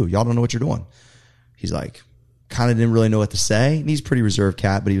what to do. Y'all don't know what you're doing. He's like, kind of didn't really know what to say. And he's a pretty reserved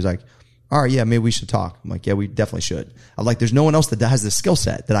cat, but he was like, all right, yeah, maybe we should talk. I'm like, yeah, we definitely should. I'm like, there's no one else that has this skill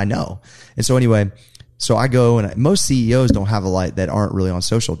set that I know. And so anyway, so I go, and most CEOs don't have that aren't really on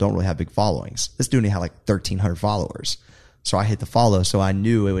social, don't really have big followings. This dude had like 1,300 followers. So I hit the follow. So I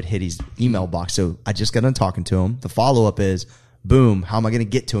knew it would hit his email box. So I just got done talking to him. The follow up is, boom, how am I going to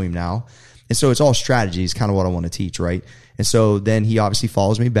get to him now? And so it's all strategies, kind of what I want to teach, right? And so then he obviously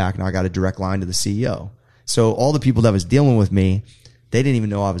follows me back. Now I got a direct line to the CEO. So all the people that was dealing with me, they didn't even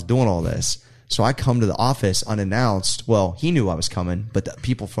know I was doing all this. So I come to the office unannounced. Well, he knew I was coming, but the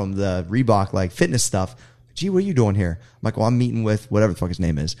people from the Reebok like fitness stuff, gee, what are you doing here? I'm like, well, I'm meeting with whatever the fuck his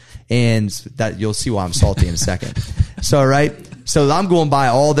name is. And that you'll see why I'm salty in a second. So, right. So I'm going by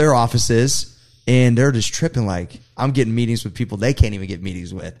all their offices and they're just tripping. Like I'm getting meetings with people they can't even get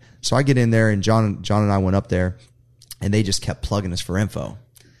meetings with. So I get in there and John and I went up there and they just kept plugging us for info.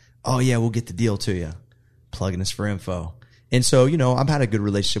 Oh yeah, we'll get the deal to you. Plugging us for info. And so, I've had a good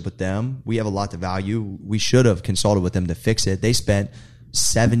relationship with them. We have a lot to value. We should have consulted with them to fix it. They spent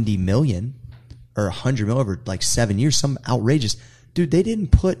 $70 million or $100 million over like 7 years, some outrageous. Dude, they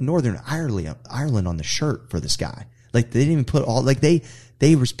didn't put Northern Ireland on the shirt for this guy. Like, they didn't even put all, like, they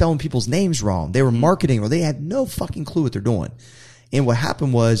were spelling people's names wrong. They were marketing, or they had no fucking clue what they're doing. And what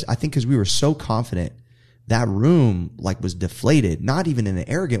happened was, I think because we were so confident, that room like was deflated, not even in an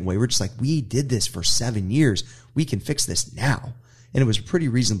arrogant way. We're just like, we did this for 7 years. We can fix this now. And it was pretty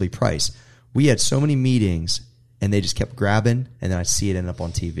reasonably priced. We had so many meetings, and they just kept grabbing, and then I see it end up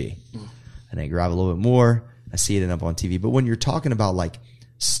on TV. And they grab a little bit more. I see it end up on TV. But when you're talking about like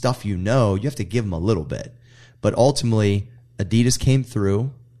stuff, you have to give them a little bit. But ultimately, Adidas came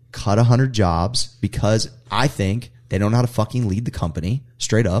through, cut 100 jobs because I think they don't know how to fucking lead the company.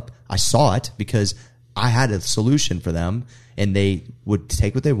 Straight up. I saw it because I had a solution for them, and they would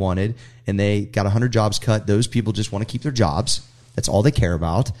take what they wanted, and they got 100 jobs cut. Those people just want to keep their jobs. That's all they care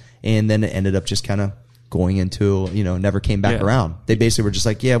about. And then it ended up just kind of going into, never came back around. They basically were just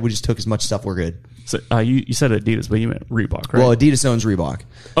like, yeah, we just took as much stuff. We're good. So you said Adidas, but you meant Reebok, right? Well, Adidas owns Reebok.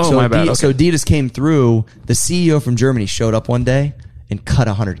 Oh, so my bad. Okay. So Adidas came through. The CEO from Germany showed up one day and cut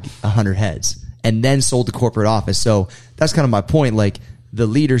 100 heads, and then sold the corporate office. So that's kind of my point. Like, the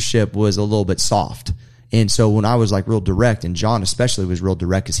leadership was a little bit soft. And so when I was like real direct, and John especially was real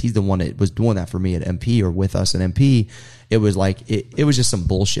direct because he's the one that was doing that for me at MP, or with us at MP, it was like, it was just some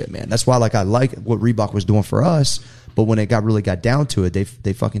bullshit, man. That's why like I like what Reebok was doing for us, but when it really got down to it,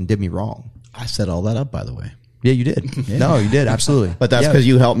 they fucking did me wrong. I set all that up, by the way. Yeah, you did. Yeah. No, you did. Absolutely. But that's because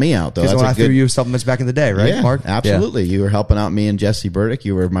you helped me out, though. Because when I threw you supplements back in the day, right, Mark? Absolutely. Yeah. You were helping out me and Jesse Burdick.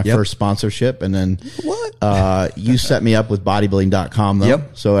 You were my first sponsorship. And then you set me up with bodybuilding.com, though.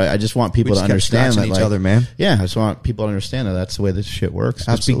 Yep. So I just want people to understand that. Each other, man. Yeah, I just want people to understand that that's the way this shit works.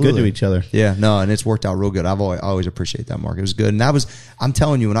 Just be good to each other. Yeah, no, and it's worked out real good. I always appreciate that, Mark. It was good. And I'm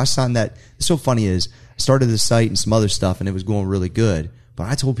telling you, when I signed that, it's so funny is, I started the site and some other stuff, and it was going really good. But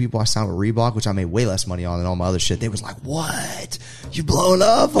I told people I signed with Reebok, which I made way less money on than all my other shit. They was like, what? You blowing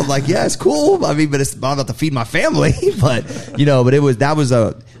up? I'm like, yeah, it's cool. I mean, but I'm about to feed my family. But,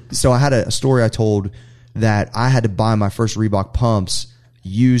 so I had a story I told that I had to buy my first Reebok pumps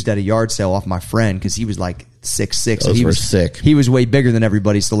used at a yard sale off my friend because he was like 6'6". Those were sick. He was way bigger than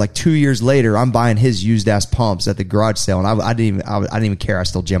everybody. So like 2 years later, I'm buying his used ass pumps at the garage sale, and I didn't even care. I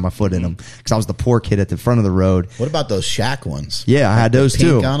still jammed my foot in them because I was the poor kid at the front of the road. What about those Shaq ones? Yeah, I had those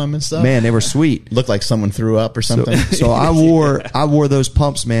too. Pink on them and stuff. Man, they were sweet. Looked like someone threw up or something. So I wore those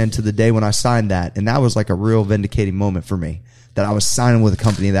pumps, man, to the day when I signed that, and that was like a real vindicating moment for me that I was signing with a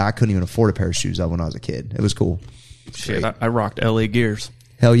company that I couldn't even afford a pair of shoes of when I was a kid. It was cool. Shit, I rocked LA Gears.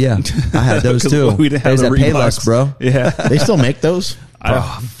 Hell yeah. I had those too. We didn't have the Payless, bro. Yeah. They still make those?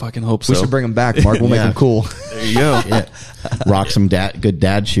 I fucking hope so. We should bring them back, Mark. We'll make them cool. There you go. Yeah. Rock some good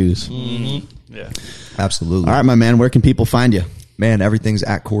dad shoes. Mm-hmm. Yeah. Absolutely. All right, my man. Where can people find you? Man, everything's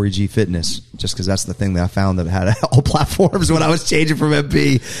at Cory G Fitness, just because that's the thing that I found that had all platforms when I was changing from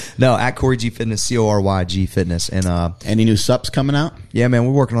MP. No, at Cory G Fitness, CORYG Fitness. And any new subs coming out? Yeah, man,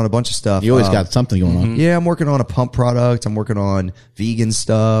 we're working on a bunch of stuff. You always got something going on. Yeah, I'm working on a pump product. I'm working on vegan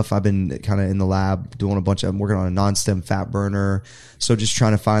stuff. I've been kind of in the lab doing I'm working on a non-stem fat burner. So just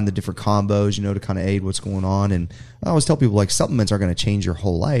trying to find the different combos, to kind of aid what's going on. And I always tell people, like, supplements are going to change your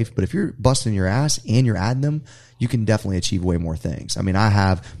whole life. But if you're busting your ass and you're adding them, you can definitely achieve way more things. I mean,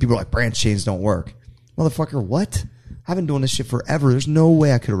 people are like, branch chains don't work. Motherfucker, what? I've been doing this shit forever. There's no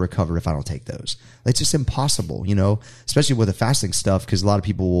way I could have recovered if I don't take those. It's just impossible, especially with the fasting stuff, because a lot of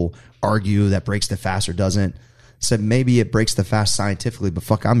people will argue that breaks the fast or doesn't. So maybe it breaks the fast scientifically, but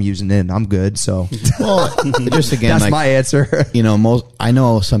fuck, I'm using it and I'm good. So, well, just again, that's my answer. I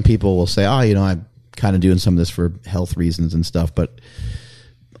know some people will say, I'm kind of doing some of this for health reasons and stuff, but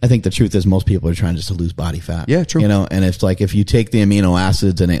I think the truth is most people are trying just to lose body fat. Yeah, true. And it's like if you take the amino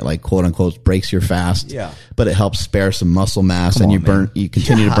acids and it like quote unquote breaks your fast, but it helps spare some muscle mass and you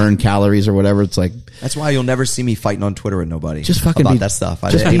continue to burn calories or whatever. It's like that's why you'll never see me fighting on Twitter with nobody. Just fucking about that stuff.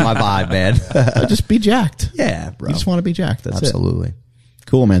 I ain't my vibe, man. Just be jacked. Yeah, bro. You just want to be jacked. That's absolutely. It.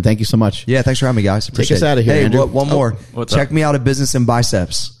 Cool, man. Thank you so much. Yeah, thanks for having me, guys. Appreciate Take us out of here. Hey, Andrew. one more. Check up? me out at Business and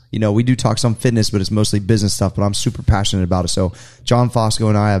Biceps. We do talk some fitness, but it's mostly business stuff, but I'm super passionate about it. So John Fosco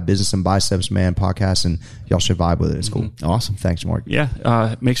and I have Business and Biceps, man, podcast, and y'all should vibe with it. It's cool. Awesome. Thanks, Mark.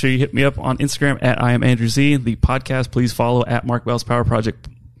 Yeah. Make sure you hit me up on Instagram at I am Andrew Z. The podcast, please follow at Mark Bell's Power Project.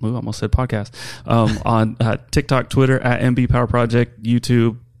 Ooh, I almost said podcast. On TikTok, Twitter at MB Power Project,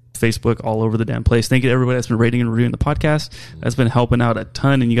 YouTube, Facebook, all over the damn place. Thank you to everybody that's been rating and reviewing the podcast. That's been helping out a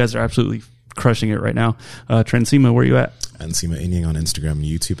ton, and you guys are absolutely crushing it right now. Nsima, where are you at? Nsima Inyang on Instagram and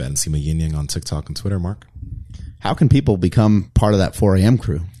YouTube, Nsima Inyang on TikTok and Twitter. Mark, how can people become part of that 4 a.m.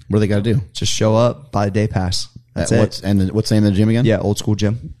 crew? What do they got to do? Just show up, buy a day pass. That's it. What's the name of the gym again? Yeah, Old School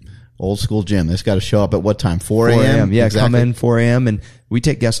Gym. Old School Gym. It's got to show up at what time? 4 4 a.m.? Yeah, exactly. come in 4 a.m. and we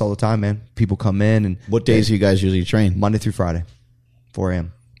take guests all the time, man. People come in and What days do you guys usually train? Monday through Friday, 4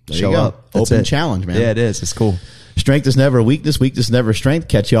 a.m. There Show you go. up. That's Open it. challenge, man. Yeah, it is. It's cool. Strength is never weakness. Weakness is never strength.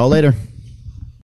 Catch you all later.